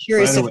away. I'm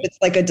curious if it's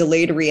like a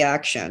delayed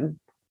reaction.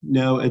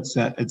 No, it's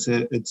a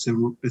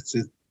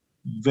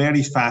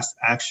very fast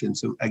action.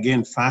 So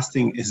again,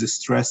 fasting is a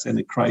stress and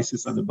a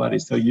crisis on the body.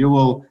 So you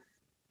will,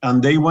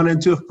 on day 1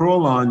 and 2 of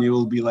Prolon, you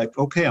will be like,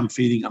 okay, I'm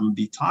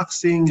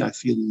detoxing, I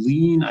feel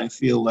lean, I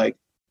feel like,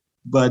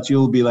 but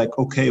you'll be like,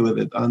 okay with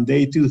it. On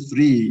day 2,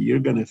 3, you're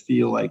going to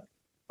feel like,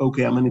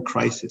 okay, I'm in a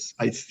crisis.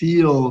 I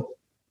feel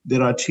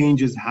there are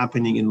changes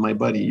happening in my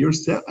body. Your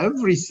cell,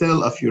 every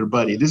cell of your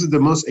body, this is the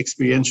most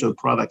experiential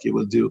product you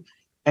will do.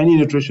 Any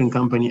nutrition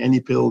company, any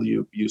pill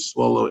you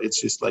swallow, it's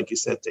just like you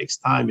said, takes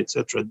time,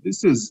 etc.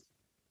 This is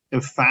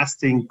a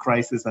fasting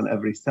crisis on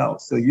every cell.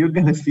 So you're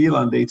going to feel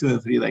on day 2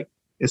 and 3, like,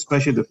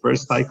 especially the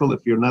first cycle, if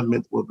you're not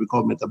what we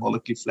call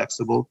metabolically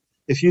flexible.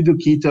 If you do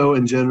keto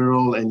in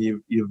general, and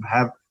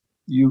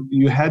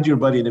you had your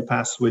body in the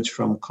past switch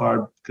from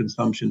carb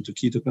consumption to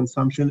keto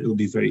consumption, it will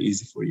be very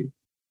easy for you.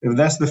 If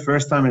that's the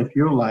first time in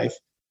your life,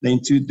 then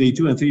day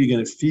 2 and 3, you're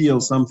going to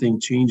feel something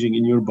changing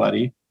in your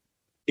body.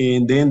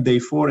 And then day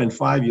 4 and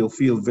 5, you'll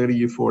feel very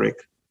euphoric,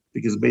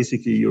 because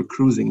basically you're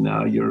cruising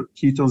now. Your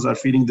ketones are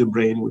feeding the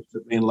brain, which the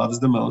brain loves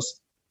the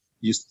most.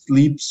 You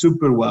sleep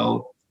super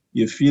well.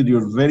 You feel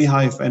you're very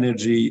high of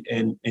energy,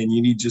 and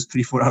you need just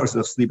 3-4 hours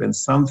of sleep, and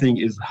something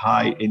is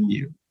high in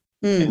you.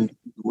 And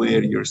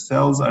where your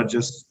cells are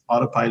just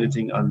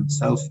autopiloting on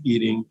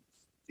self-eating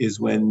is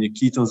when your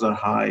ketones are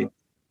high,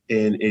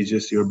 and it's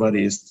just your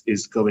body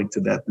is going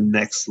to that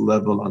next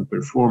level on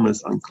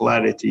performance, on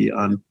clarity,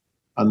 on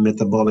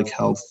metabolic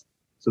health.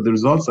 So the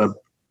results are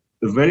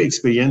very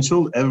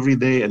experiential, every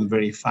day, and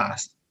very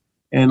fast.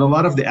 And a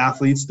lot of the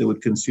athletes, they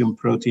would consume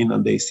protein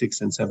on day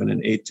 6 and 7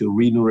 and 8 to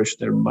re-nourish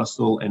their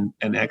muscle,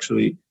 and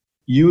actually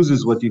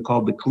uses what you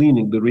call the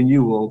cleaning, the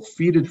renewal,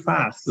 feed it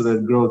fast so that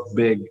it grows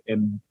big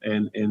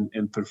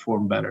and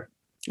perform better.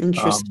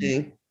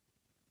 Interesting.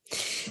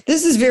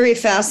 This is very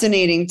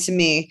fascinating to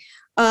me.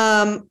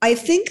 I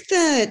think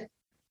that,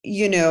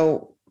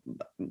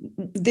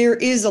 there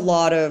is a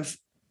lot of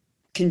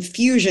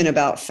confusion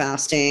about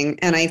fasting.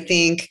 And I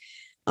think,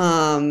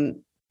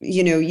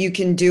 you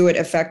can do it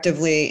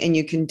effectively, and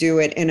you can do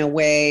it in a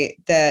way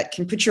that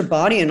can put your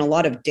body in a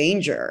lot of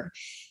danger.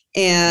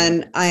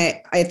 And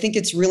I think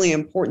it's really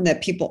important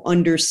that people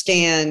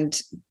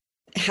understand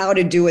how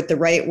to do it the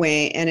right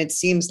way. And it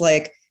seems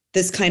like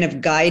this kind of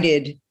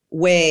guided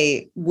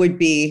way would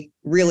be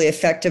really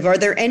effective. Are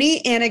there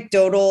any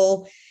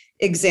anecdotal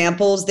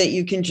examples that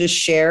you can just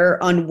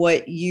share on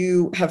what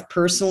you have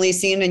personally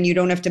seen? And you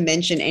don't have to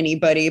mention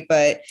anybody,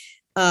 but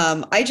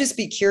I just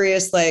be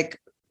curious, like,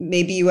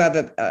 maybe you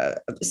have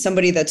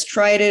somebody that's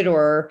tried it,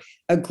 or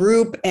a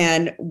group,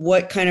 and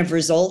what kind of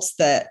results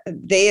that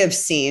they have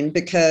seen,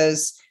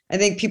 because I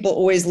think people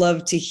always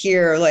love to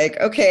hear, like,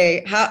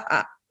 okay,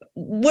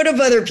 what have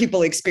other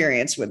people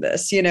experienced with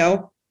this,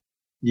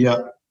 Yeah.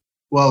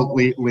 Well,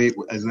 we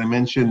as I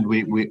mentioned,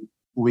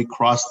 we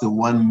crossed the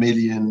 1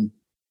 million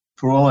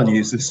Prolon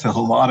users. So a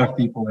lot of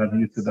people have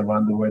used it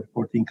around the world,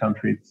 14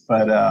 countries.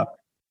 But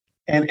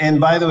and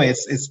by the way,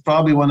 it's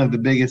probably one of the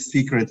biggest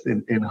secrets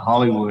in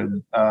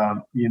Hollywood.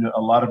 A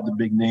lot of the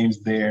big names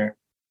there,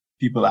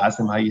 people ask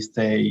them how you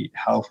stay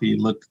healthy,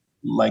 look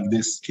like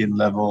this skin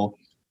level.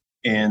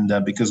 And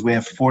because we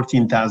have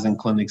 14,000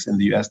 clinics in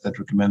the US that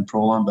recommend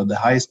Prolon, but the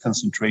highest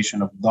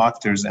concentration of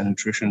doctors and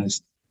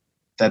nutritionists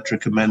that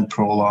recommend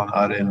Prolon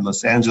are in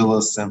Los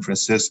Angeles, San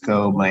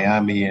Francisco,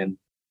 Miami, and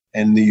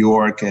New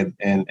York,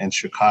 and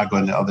Chicago,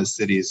 and the other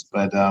cities.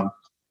 But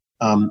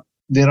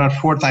there are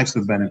 4 types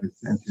of benefits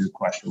to answer your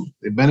question.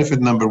 The benefit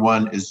number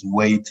 1 is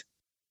weight.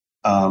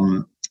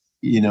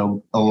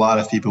 A lot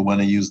of people want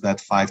to use that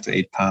 5 to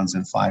 8 pounds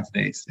in 5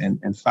 days,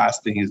 and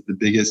fasting is the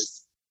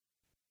biggest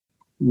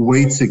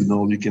weight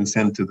signal you can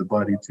send to the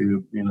body.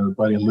 The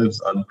body lives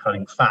on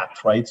cutting fat,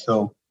 right?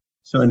 So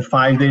in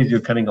 5 days,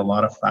 you're cutting a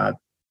lot of fat.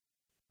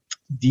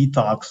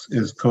 Detox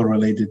is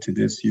correlated to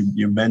this.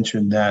 You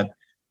mentioned that.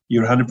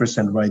 You're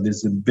 100% right.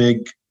 There's a big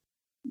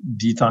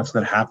detox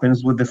that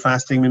happens with the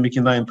fasting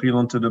mimicking diet and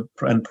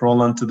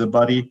Prolon to the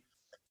body.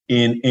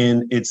 In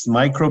its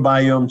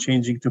microbiome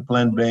changing to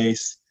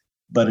plant-based,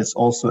 but it's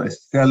also a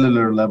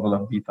cellular level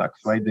of detox,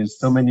 right? There's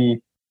so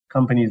many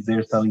companies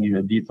there telling you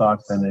a detox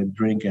and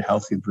a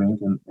healthy drink,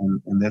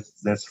 and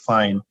that's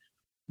fine.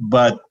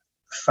 But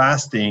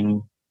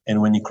fasting,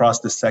 and when you cross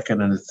the 2nd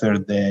and the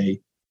 3rd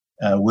day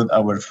with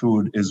our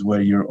food, is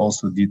where you're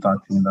also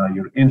detoxing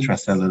your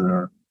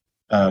intracellular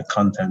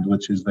content,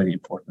 which is very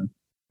important.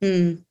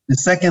 The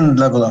second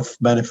level of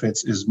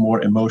benefits is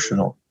more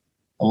emotional.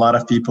 A lot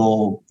of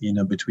people,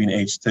 between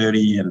age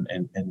 30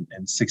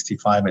 and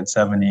 65 and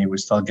 70, we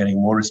start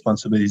getting more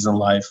responsibilities in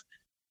life.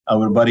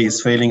 Our body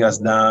is failing us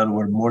down.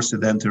 We're more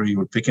sedentary.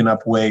 We're picking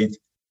up weight,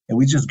 and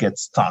we just get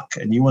stuck.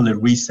 And you want to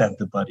reset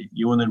the body.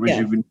 You want to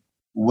rejuvenate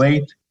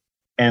weight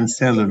and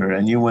cellular,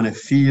 and you want to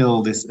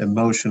feel this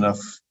emotion of,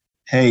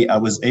 hey, I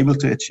was able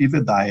to achieve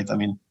a diet. I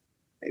mean,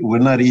 we're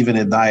not even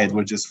a diet.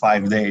 We're just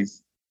 5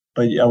 days.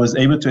 But I was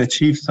able to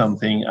achieve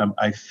something.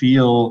 I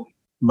feel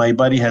my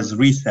body has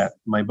reset.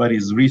 My body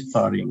is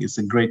restarting. It's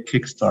a great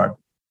kickstart.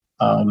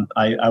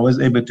 I was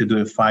able to do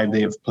a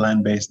 5-day of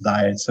plant-based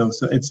diet. So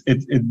it's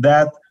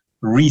that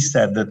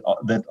reset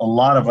that a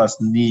lot of us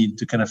need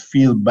to kind of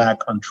feel back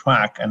on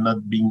track and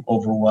not being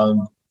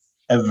overwhelmed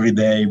every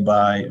day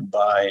by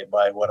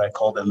what I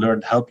call the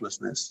learned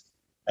helplessness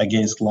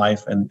against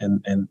life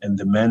and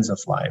demands of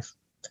life.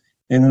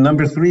 And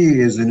number 3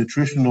 is a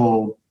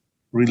nutritional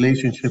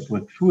relationship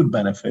with food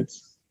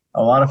benefits.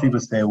 A lot of people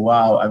say,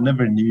 wow, I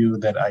never knew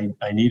that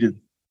I needed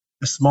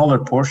a smaller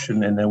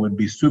portion and I would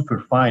be super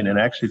fine and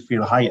actually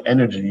feel high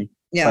energy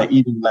by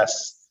eating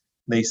less.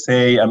 They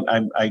say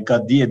I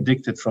got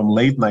de-addicted from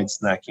late night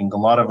snacking. A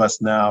lot of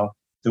us now,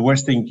 the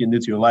worst thing you can do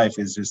to your life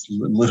is just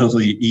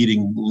literally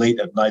eating late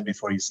at night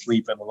before you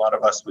sleep. And a lot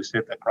of us, we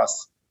sit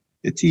across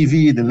the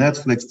TV, the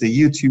Netflix, the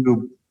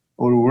YouTube,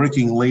 or we're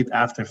working late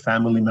after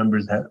family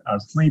members are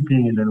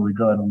sleeping, and then we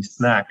go and we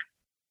snack.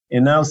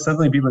 And now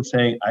suddenly people are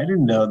saying, I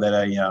didn't know that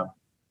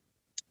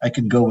I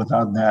could go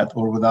without that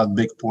or without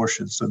big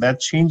portions. So that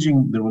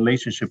changing the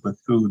relationship with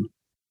food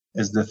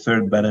is the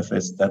 3rd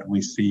benefit that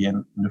we see.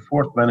 And the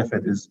 4th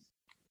benefit is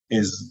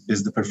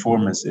the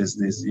performance, is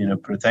this,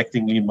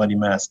 protecting lean body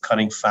mass,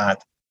 cutting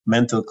fat,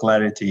 mental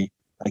clarity.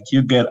 Like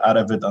you get out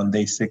of it on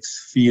day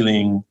 6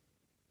 feeling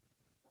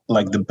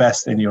like the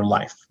best in your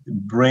life.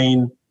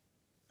 Brain,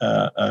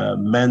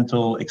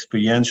 mental,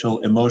 experiential,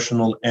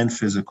 emotional, and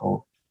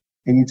physical.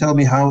 And you tell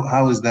me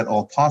how is that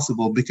all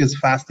possible? Because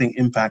fasting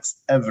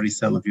impacts every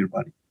cell of your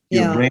body.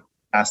 Your brain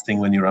is fasting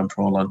when you're on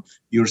Prolon.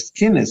 Your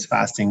skin is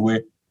fasting.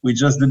 We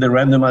just did a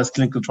randomized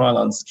clinical trial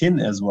on skin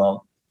as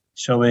well,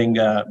 showing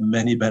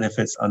many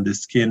benefits on the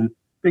skin.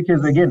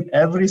 Because again,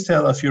 every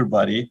cell of your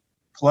body,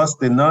 plus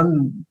the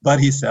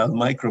non-body cell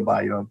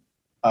microbiome,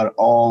 are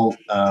all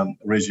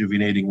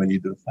rejuvenating when you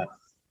do fast.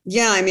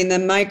 Yeah, I mean, the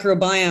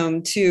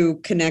microbiome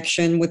too,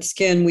 connection with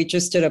skin. We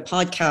just did a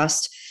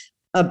podcast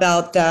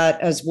about that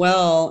as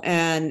well.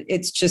 And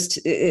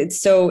it's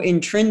so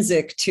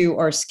intrinsic to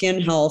our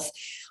skin health.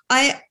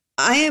 I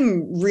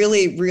am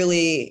really,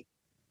 really,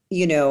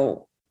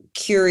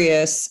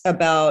 curious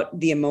about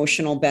the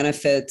emotional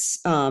benefits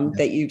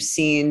that you've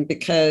seen,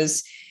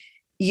 because,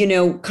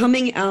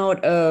 coming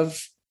out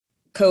of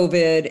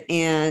COVID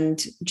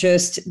and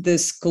just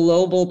this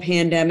global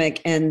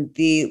pandemic and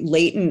the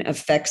latent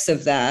effects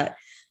of that,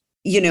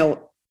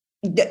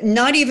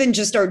 not even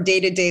just our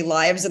day-to-day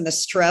lives and the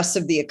stress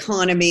of the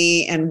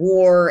economy and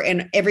war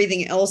and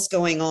everything else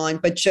going on,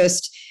 but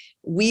just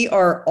we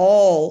are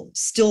all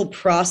still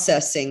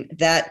processing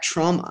that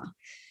trauma,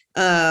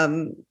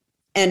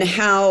 and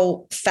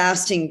how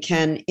fasting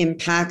can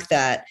impact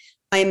that.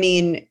 I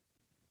mean,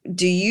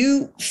 do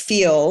you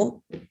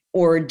feel,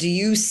 or do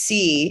you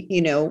see,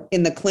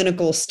 in the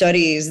clinical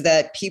studies,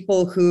 that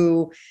people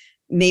who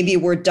maybe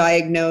were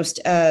diagnosed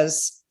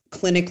as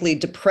clinically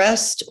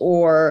depressed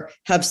or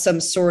have some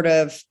sort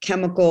of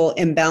chemical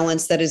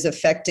imbalance that is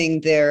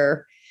affecting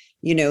their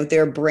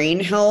brain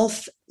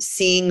health,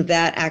 seeing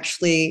that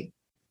actually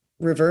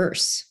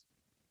reverse?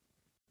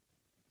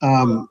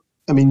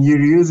 I mean,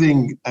 you're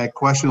using a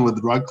question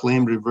with drug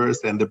claim reverse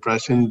and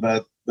depression,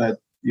 but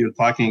you're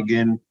talking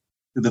again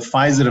to the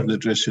Pfizer of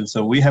nutrition.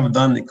 So we have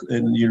done,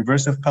 in the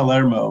University of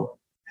Palermo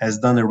has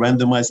done a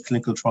randomized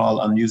clinical trial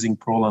on using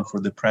Prolon for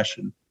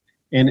depression.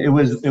 And it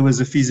was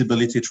a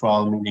feasibility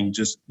trial, meaning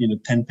just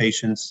 10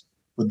 patients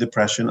with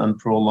depression on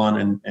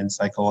Prolon and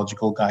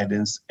psychological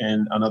guidance,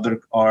 and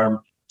another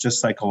arm just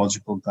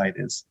psychological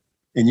guidance.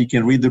 And you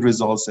can read the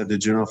results at the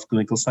Journal of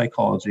Clinical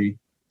Psychology.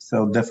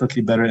 So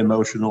definitely better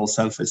emotional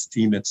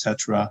self-esteem,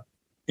 etc.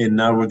 And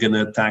now we're going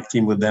to tag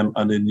team with them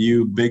on a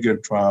new, bigger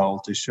trial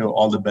to show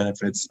all the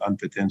benefits on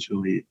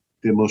potentially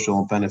the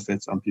emotional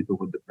benefits on people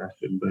with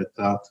depression. But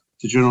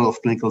the Journal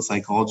of Clinical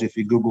Psychology, if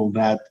you Google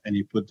that and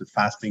you put the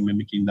fasting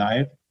mimicking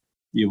diet,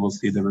 you will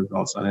see the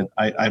results on it.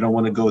 I don't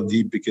want to go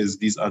deep because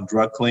these are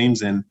drug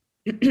claims, and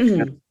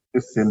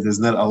system does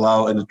not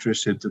allow a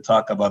nutrition to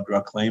talk about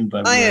drug claim.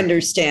 But I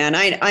understand.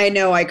 I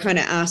know I kind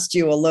of asked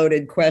you a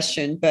loaded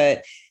question,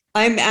 but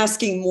I'm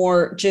asking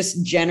more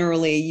just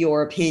generally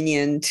your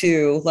opinion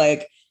too.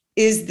 Like,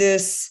 is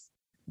this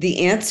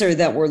the answer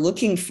that we're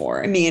looking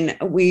for? I mean,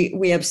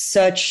 we have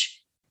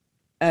such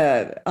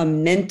a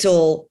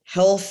mental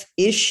health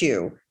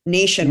issue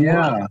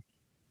nationwide.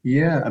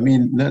 Yeah. I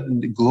mean,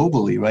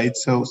 globally, right?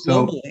 So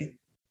globally.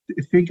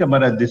 Think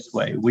about it this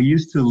way. We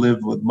used to live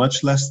with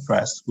much less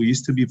stress. We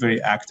used to be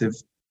very active,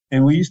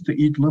 and we used to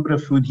eat a little bit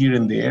of food here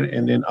and there,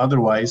 and then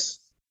otherwise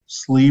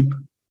sleep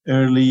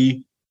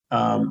early,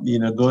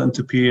 go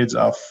into periods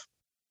of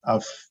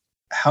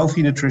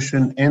healthy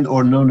nutrition and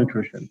or no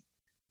nutrition.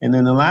 And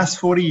in the last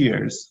 40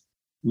 years,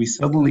 we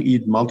suddenly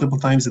eat multiple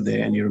times a day.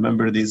 And you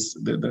remember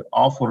the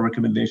awful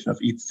recommendation of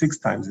eat 6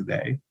 times a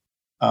day.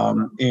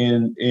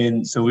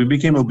 And so we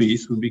became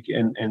obese,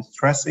 and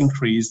stress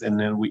increased, and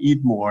then we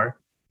eat more.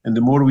 And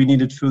the more we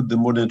needed food, the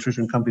more the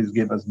nutrition companies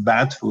gave us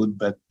bad food,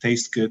 but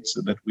tastes good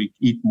so that we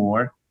eat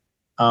more.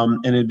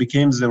 And it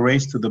became a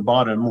race to the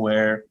bottom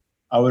where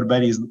our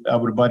body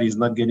is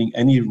not getting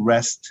any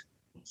rest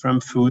from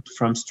food,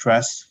 from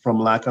stress, from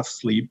lack of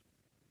sleep.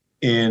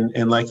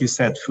 And like you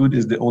said, food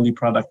is the only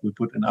product we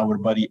put in our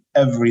body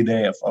every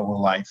day of our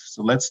life.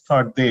 So let's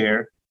start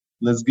there.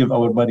 Let's give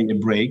our body a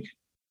break.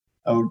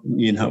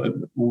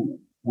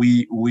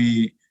 We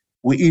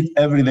eat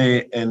every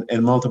day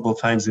and multiple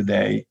times a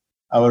day.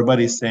 Our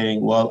body is saying,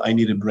 well, I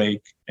need a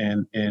break.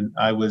 And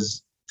I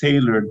was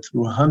tailored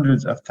through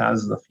hundreds of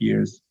thousands of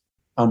years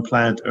on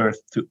planet Earth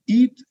to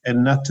eat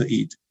and not to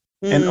eat.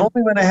 Mm-hmm. And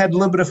only when I had a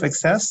little bit of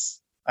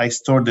excess, I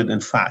stored it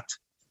in fat.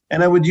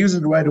 And I would use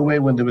it right away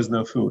when there was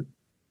no food.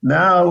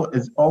 Now,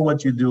 it's all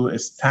what you do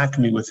is stack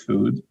me with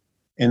food.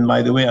 And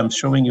by the way, I'm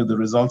showing you the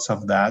results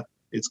of that.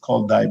 It's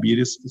called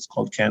diabetes. It's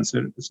called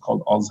cancer. It's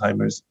called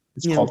Alzheimer's.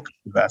 It's called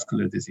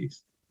cardiovascular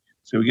disease.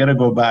 So we got to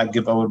go back,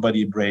 give our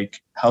body a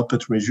break, help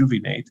it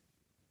rejuvenate.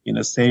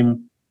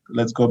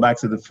 Let's go back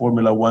to the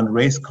Formula One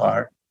race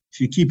car.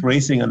 If you keep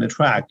racing on the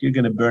track, you're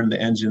going to burn the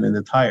engine and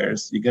the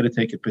tires. You got to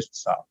take a pit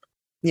stop.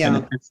 Yeah. And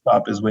the pit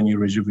stop is when you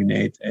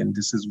rejuvenate. And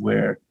this is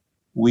where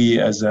we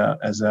as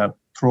a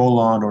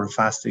Prolon or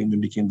fasting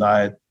mimicking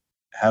diet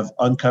have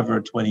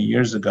uncovered 20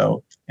 years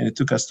ago. And it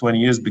took us 20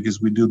 years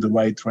because we do the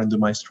right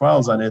randomized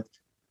trials on it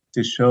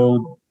to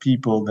show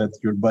people that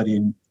your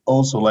body,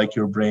 also like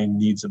your brain,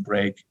 needs a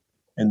break.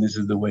 And this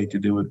is the way to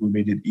do it. We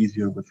made it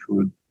easier with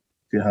food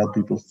to help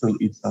people still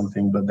eat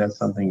something, but that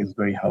something is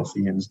very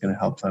healthy and is going to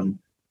help them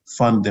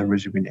fund their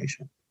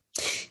rejuvenation.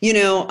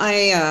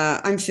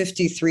 I'm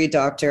 53,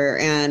 doctor,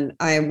 and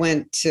I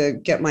went to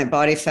get my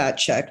body fat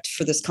checked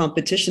for this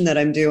competition that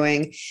I'm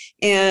doing.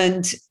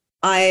 And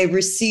I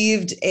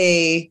received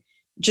a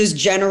just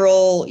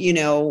general,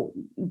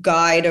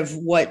 guide of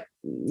what,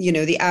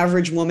 the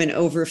average woman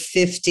over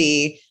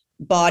 50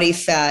 body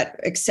fat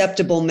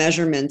acceptable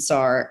measurements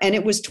are. And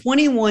it was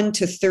 21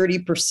 to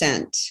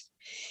 30%.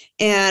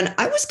 And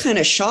I was kind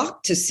of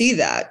shocked to see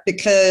that,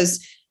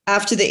 because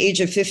after the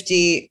age of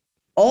 50,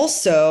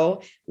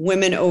 also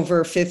women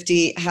over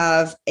 50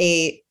 have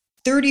a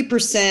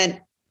 30%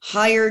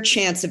 higher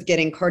chance of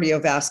getting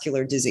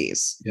cardiovascular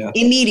disease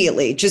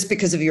immediately, just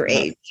because of your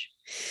age.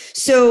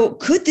 So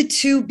could the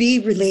two be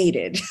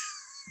related?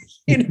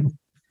 And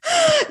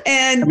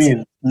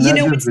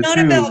it's not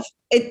about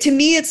it. To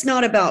me, it's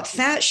not about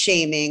fat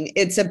shaming.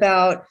 It's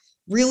about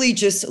really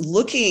just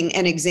looking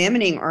and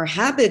examining our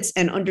habits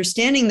and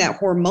understanding that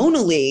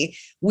hormonally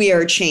we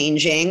are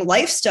changing,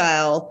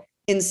 lifestyle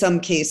in some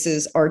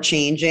cases are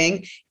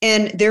changing,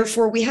 and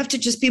therefore we have to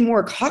just be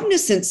more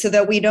cognizant so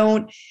that we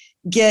don't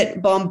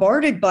get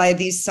bombarded by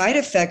these side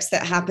effects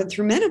that happen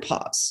through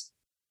menopause.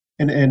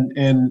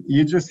 And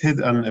you just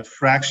hit on a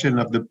fraction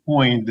of the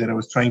point that I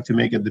was trying to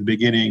make at the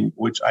beginning,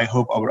 which I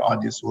hope our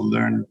audience will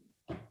learn,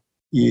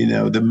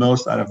 the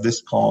most out of this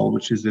call,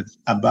 which is it's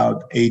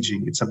about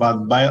aging. It's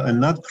about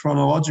and not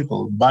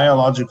chronological,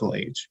 biological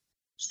age.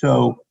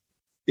 So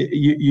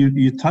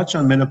you touch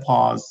on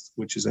menopause,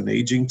 which is an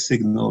aging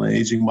signal, an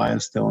aging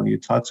milestone. You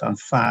touch on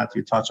fat,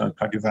 you touch on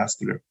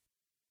cardiovascular.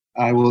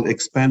 I will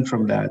expand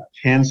from that.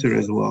 Cancer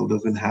as well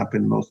doesn't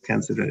happen, most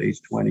cancer at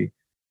age 20.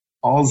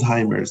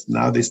 Alzheimer's,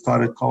 now they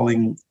started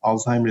calling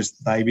Alzheimer's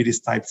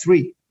diabetes type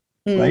 3,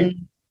 right?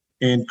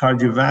 And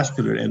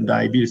cardiovascular and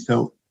diabetes.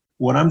 So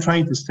what I'm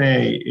trying to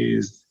say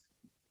is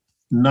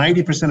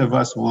 90% of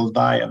us will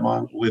die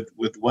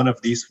with one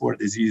of these 4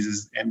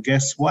 diseases. And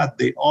guess what?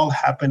 They all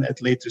happen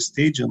at later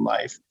stage in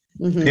life.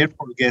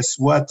 Therefore, guess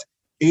what?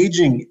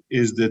 Aging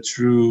is the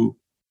true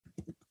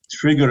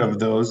trigger of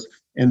those.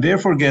 And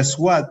therefore, guess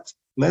what?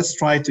 Let's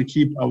try to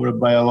keep our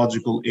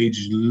biological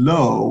age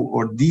low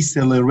or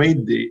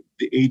decelerate the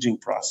aging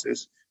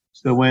process.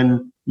 So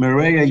when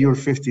Maria, you're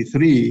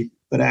 53,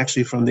 but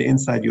actually from the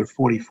inside, you're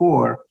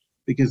 44,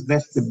 because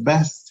that's the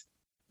best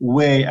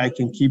way I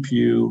can keep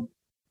you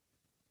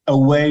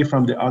away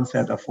from the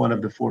onset of one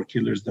of the 4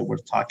 killers that we're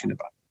talking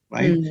about,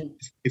 right?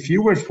 If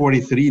you were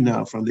 43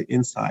 now from the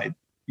inside,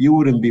 you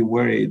wouldn't be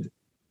worried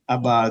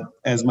about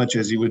as much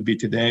as you would be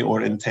today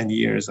or in 10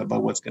 years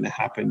about what's going to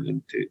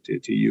happen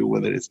to you,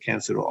 whether it's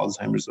cancer or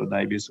Alzheimer's or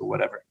diabetes or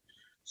whatever.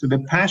 So the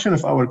passion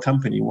of our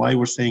company, why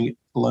we're saying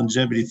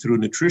longevity through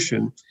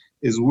nutrition,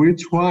 is we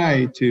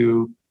try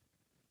to,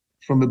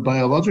 from a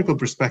biological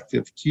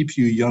perspective, keep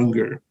you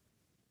younger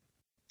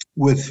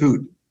with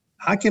food.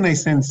 How can I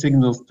send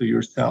signals to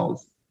your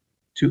cells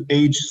to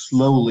age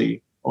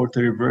slowly or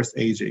to reverse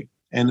aging?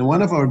 And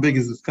one of our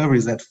biggest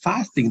discoveries is that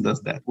fasting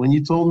does that. When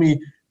you told me,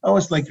 oh,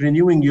 it's like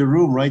renewing your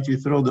room, right? You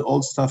throw the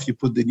old stuff, you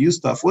put the new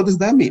stuff. What does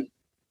that mean?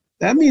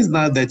 That means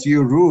not that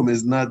your room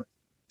is not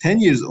 10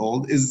 years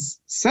old, is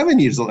 7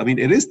 years old. I mean,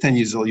 it is 10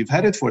 years old. You've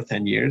had it for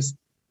 10 years.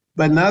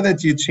 But now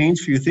that you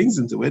change a few things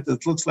into it,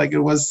 it looks like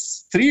it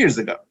was 3 years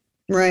ago.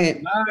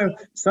 Right. Now,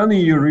 suddenly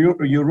your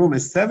room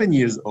is 7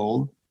 years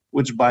old,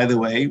 which, by the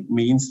way,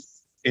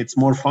 means it's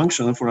more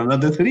functional for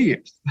another 3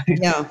 years.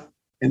 Yeah.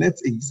 And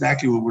that's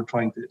exactly what we're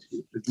trying to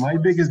achieve. It's my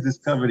biggest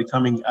discovery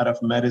coming out of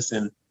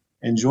medicine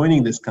and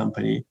joining this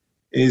company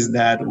is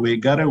that we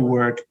got to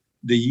work.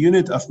 The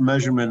unit of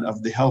measurement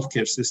of the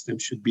healthcare system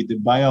should be the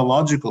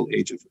biological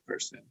age of a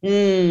person.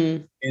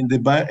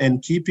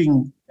 And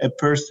keeping a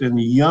person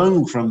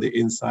young from the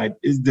inside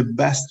is the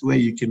best way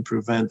you can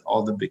prevent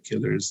all the big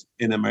killers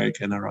in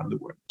America and around the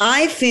world.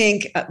 I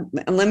think,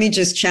 let me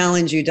just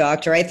challenge you,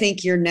 doctor. I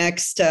think your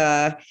next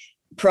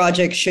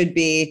project should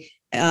be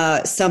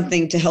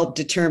something to help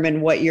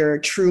determine what your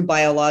true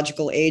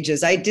biological age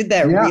is. I did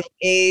that real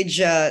age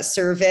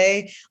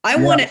survey. I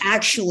want to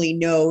actually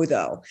know,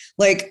 though.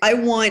 Like, I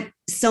want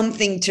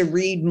something to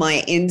read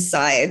my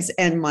insides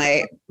and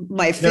my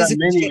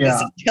physical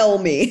tell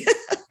me.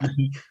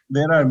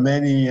 There are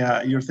many,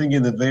 you're thinking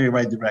in the very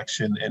right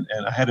direction. And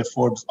I had a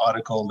Forbes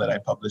article that I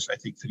published, I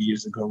think 3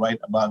 years ago, right,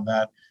 about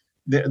that.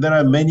 There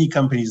are many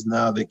companies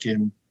now that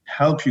can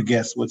help you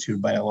guess what your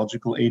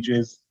biological age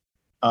is.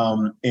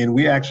 And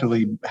we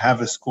actually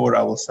have a score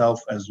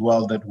ourselves as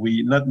well that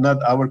we,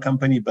 not our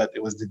company, but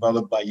it was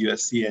developed by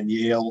USC and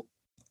Yale.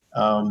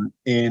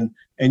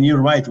 And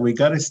you're right, we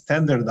got to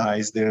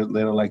standardize. There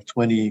are like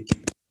 20,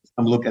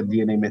 some look at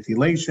DNA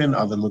methylation,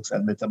 other looks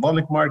at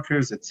metabolic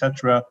markers,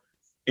 etc.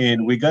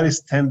 And we got to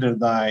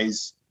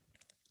standardize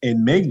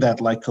and make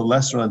that like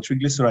cholesterol and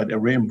triglyceride a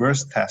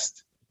reimbursed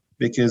test,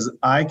 because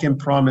I can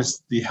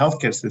promise the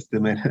healthcare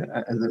system, and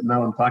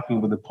now I'm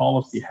talking with the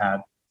policy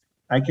hat,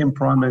 I can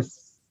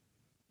promise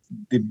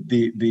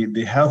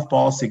the health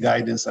policy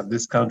guidance of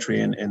this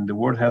country and the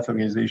World Health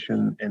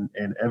Organization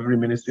and every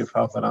Ministry of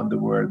Health around the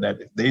world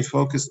that if they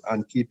focus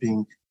on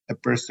keeping a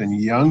person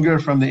younger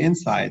from the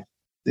inside,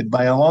 the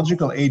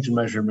biological age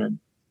measurement,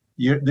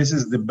 this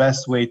is the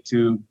best way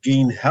to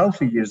gain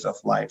healthy years of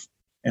life.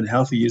 And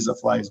healthy years of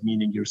life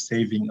meaning you're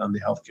saving on the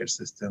healthcare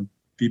system.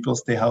 People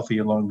stay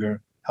healthy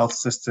longer. Health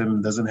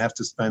system doesn't have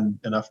to spend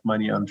enough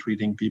money on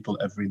treating people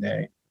every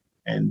day.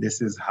 And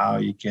this is how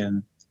you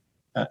can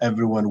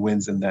everyone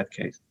wins in that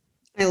case.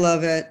 I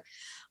love it.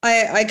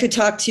 I could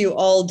talk to you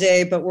all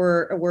day, but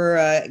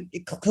we're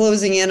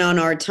closing in on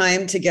our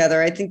time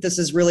together. I think this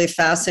is really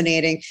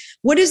fascinating.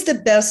 What is the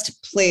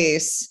best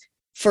place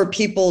for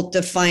people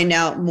to find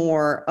out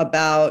more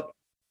about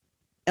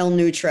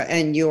L-Nutra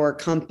and your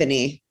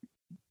company?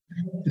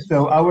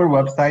 So our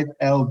website,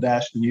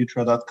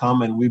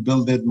 l-nutra.com, and we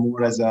build it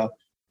more as a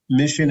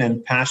mission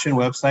and passion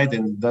website,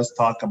 and it does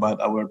talk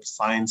about our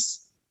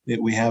science.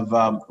 We have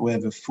a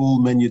full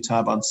menu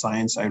tab on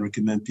science. I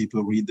recommend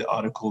people read the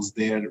articles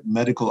there,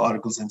 medical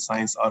articles and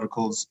science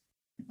articles.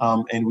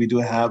 And we do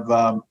have,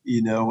 a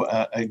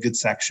good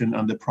section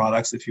on the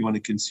products if you want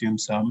to consume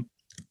some.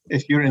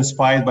 If you're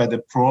inspired by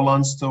the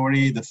Prolon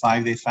story, the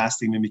 5-day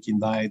fasting mimicking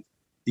diet,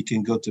 you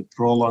can go to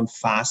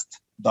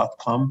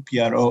prolonfast.com,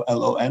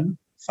 Prolon,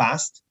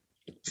 fast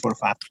for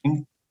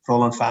fasting,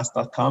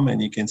 prolonfast.com,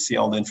 and you can see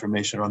all the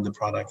information on the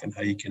product and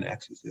how you can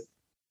access it.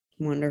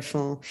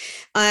 Wonderful.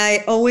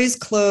 I always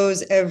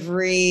close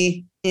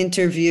every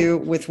interview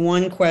with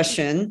one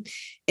question.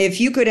 If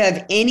you could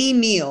have any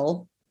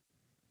meal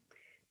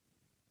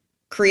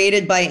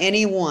created by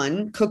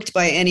anyone, cooked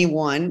by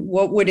anyone,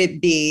 what would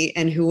it be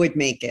and who would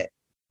make it?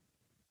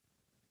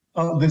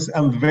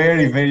 I'm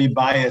very, very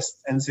biased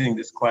answering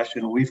this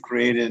question. We've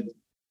created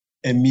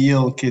a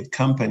meal kit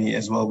company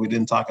as well. We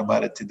didn't talk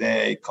about it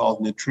today,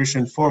 called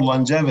Nutrition for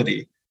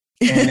Longevity.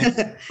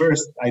 And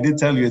first, I did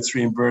tell you it's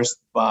reimbursed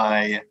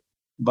by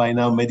by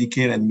now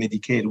Medicare and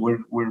Medicaid.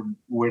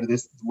 We're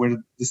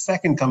the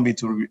second company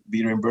to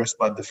be reimbursed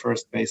by the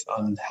first based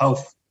on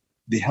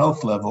the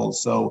health level.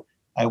 So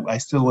I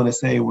still want to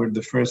say we're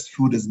the first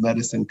food as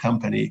medicine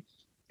company.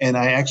 And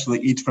I actually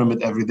eat from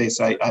it every day.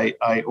 So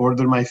I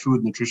order my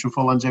food,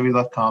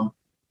 nutritionforlongevity.com,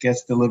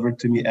 gets delivered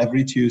to me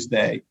every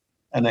Tuesday,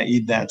 and I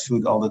eat that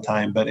food all the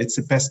time. But it's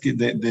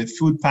the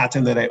food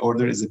pattern that I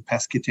order is a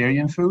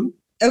pescatarian food.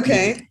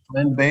 Okay.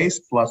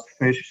 Plant-based plus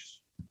fish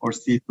or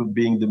seafood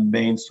being the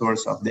main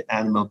source of the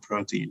animal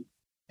protein.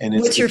 And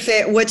what's your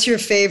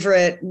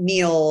favorite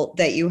meal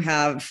that you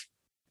have?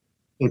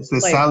 It's the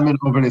salmon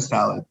over the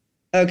salad.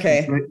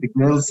 Okay. The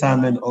grilled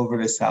salmon over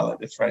the salad,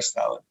 the fresh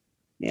salad.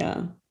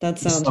 Yeah, that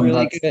sounds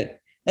really good.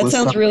 That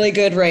sounds really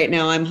good right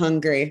now. I'm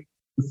hungry.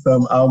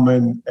 Some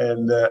almond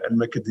and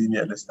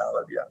macadamia in the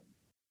salad. Yeah.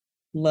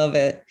 Love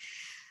it.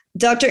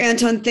 Dr.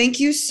 Anton, thank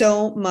you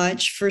so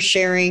much for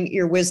sharing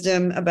your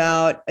wisdom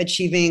about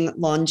achieving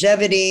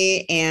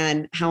longevity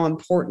and how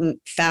important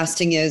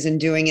fasting is and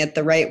doing it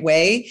the right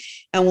way.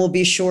 And we'll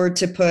be sure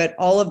to put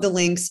all of the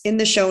links in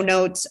the show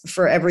notes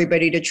for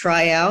everybody to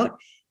try out.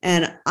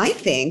 And I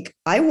think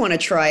I want to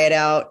try it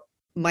out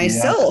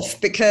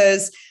myself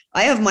because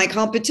I have my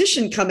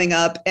competition coming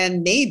up,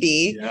 and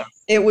maybe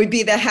it would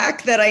be the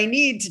hack that I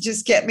need to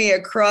just get me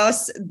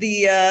across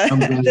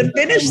the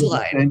finish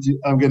line.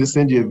 I'm going to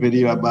send you a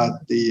video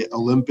about the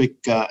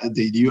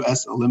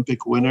U.S.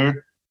 Olympic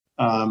winner,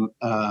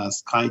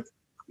 Sky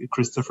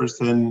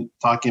Christopherson,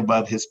 talking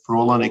about his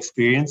Prolon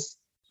experience,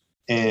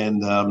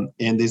 and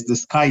there's the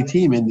Sky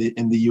team in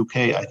the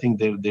UK. I think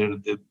they're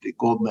the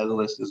gold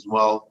medalists as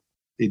well.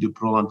 They do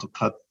Prolon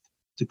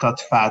to cut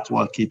fat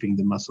while keeping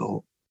the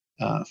muscle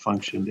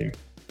function there.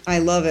 I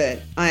love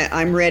it.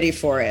 I'm ready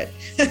for it.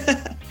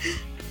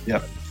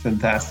 Yep,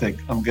 fantastic.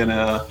 I'm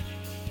gonna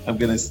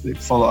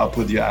follow up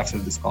with you after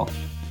this call.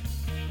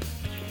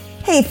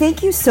 Hey,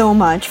 thank you so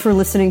much for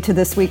listening to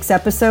this week's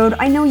episode.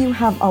 I know you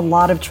have a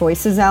lot of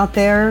choices out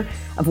there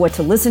of what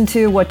to listen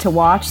to, what to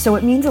watch, so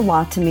it means a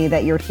lot to me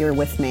that you're here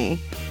with me.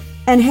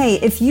 And hey,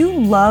 if you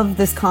love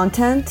this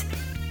content,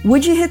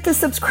 would you hit the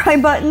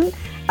subscribe button?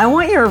 I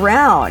want you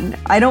around.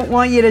 I don't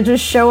want you to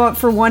just show up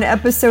for one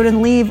episode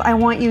and leave. I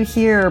want you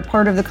here,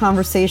 part of the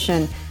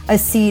conversation, a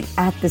seat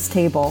at this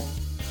table.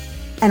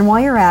 And while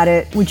you're at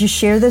it, would you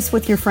share this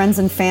with your friends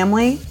and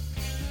family?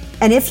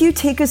 And if you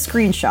take a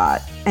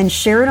screenshot and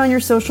share it on your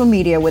social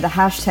media with a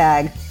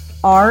hashtag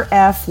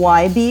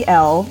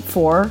RFYBL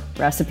for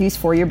Recipes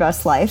for Your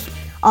Best Life,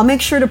 I'll make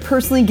sure to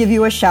personally give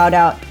you a shout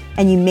out,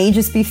 and you may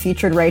just be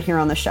featured right here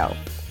on the show.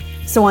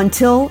 So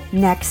until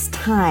next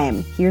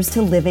time, here's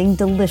to living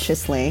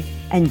deliciously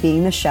and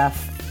being the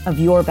chef of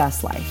your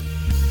best life.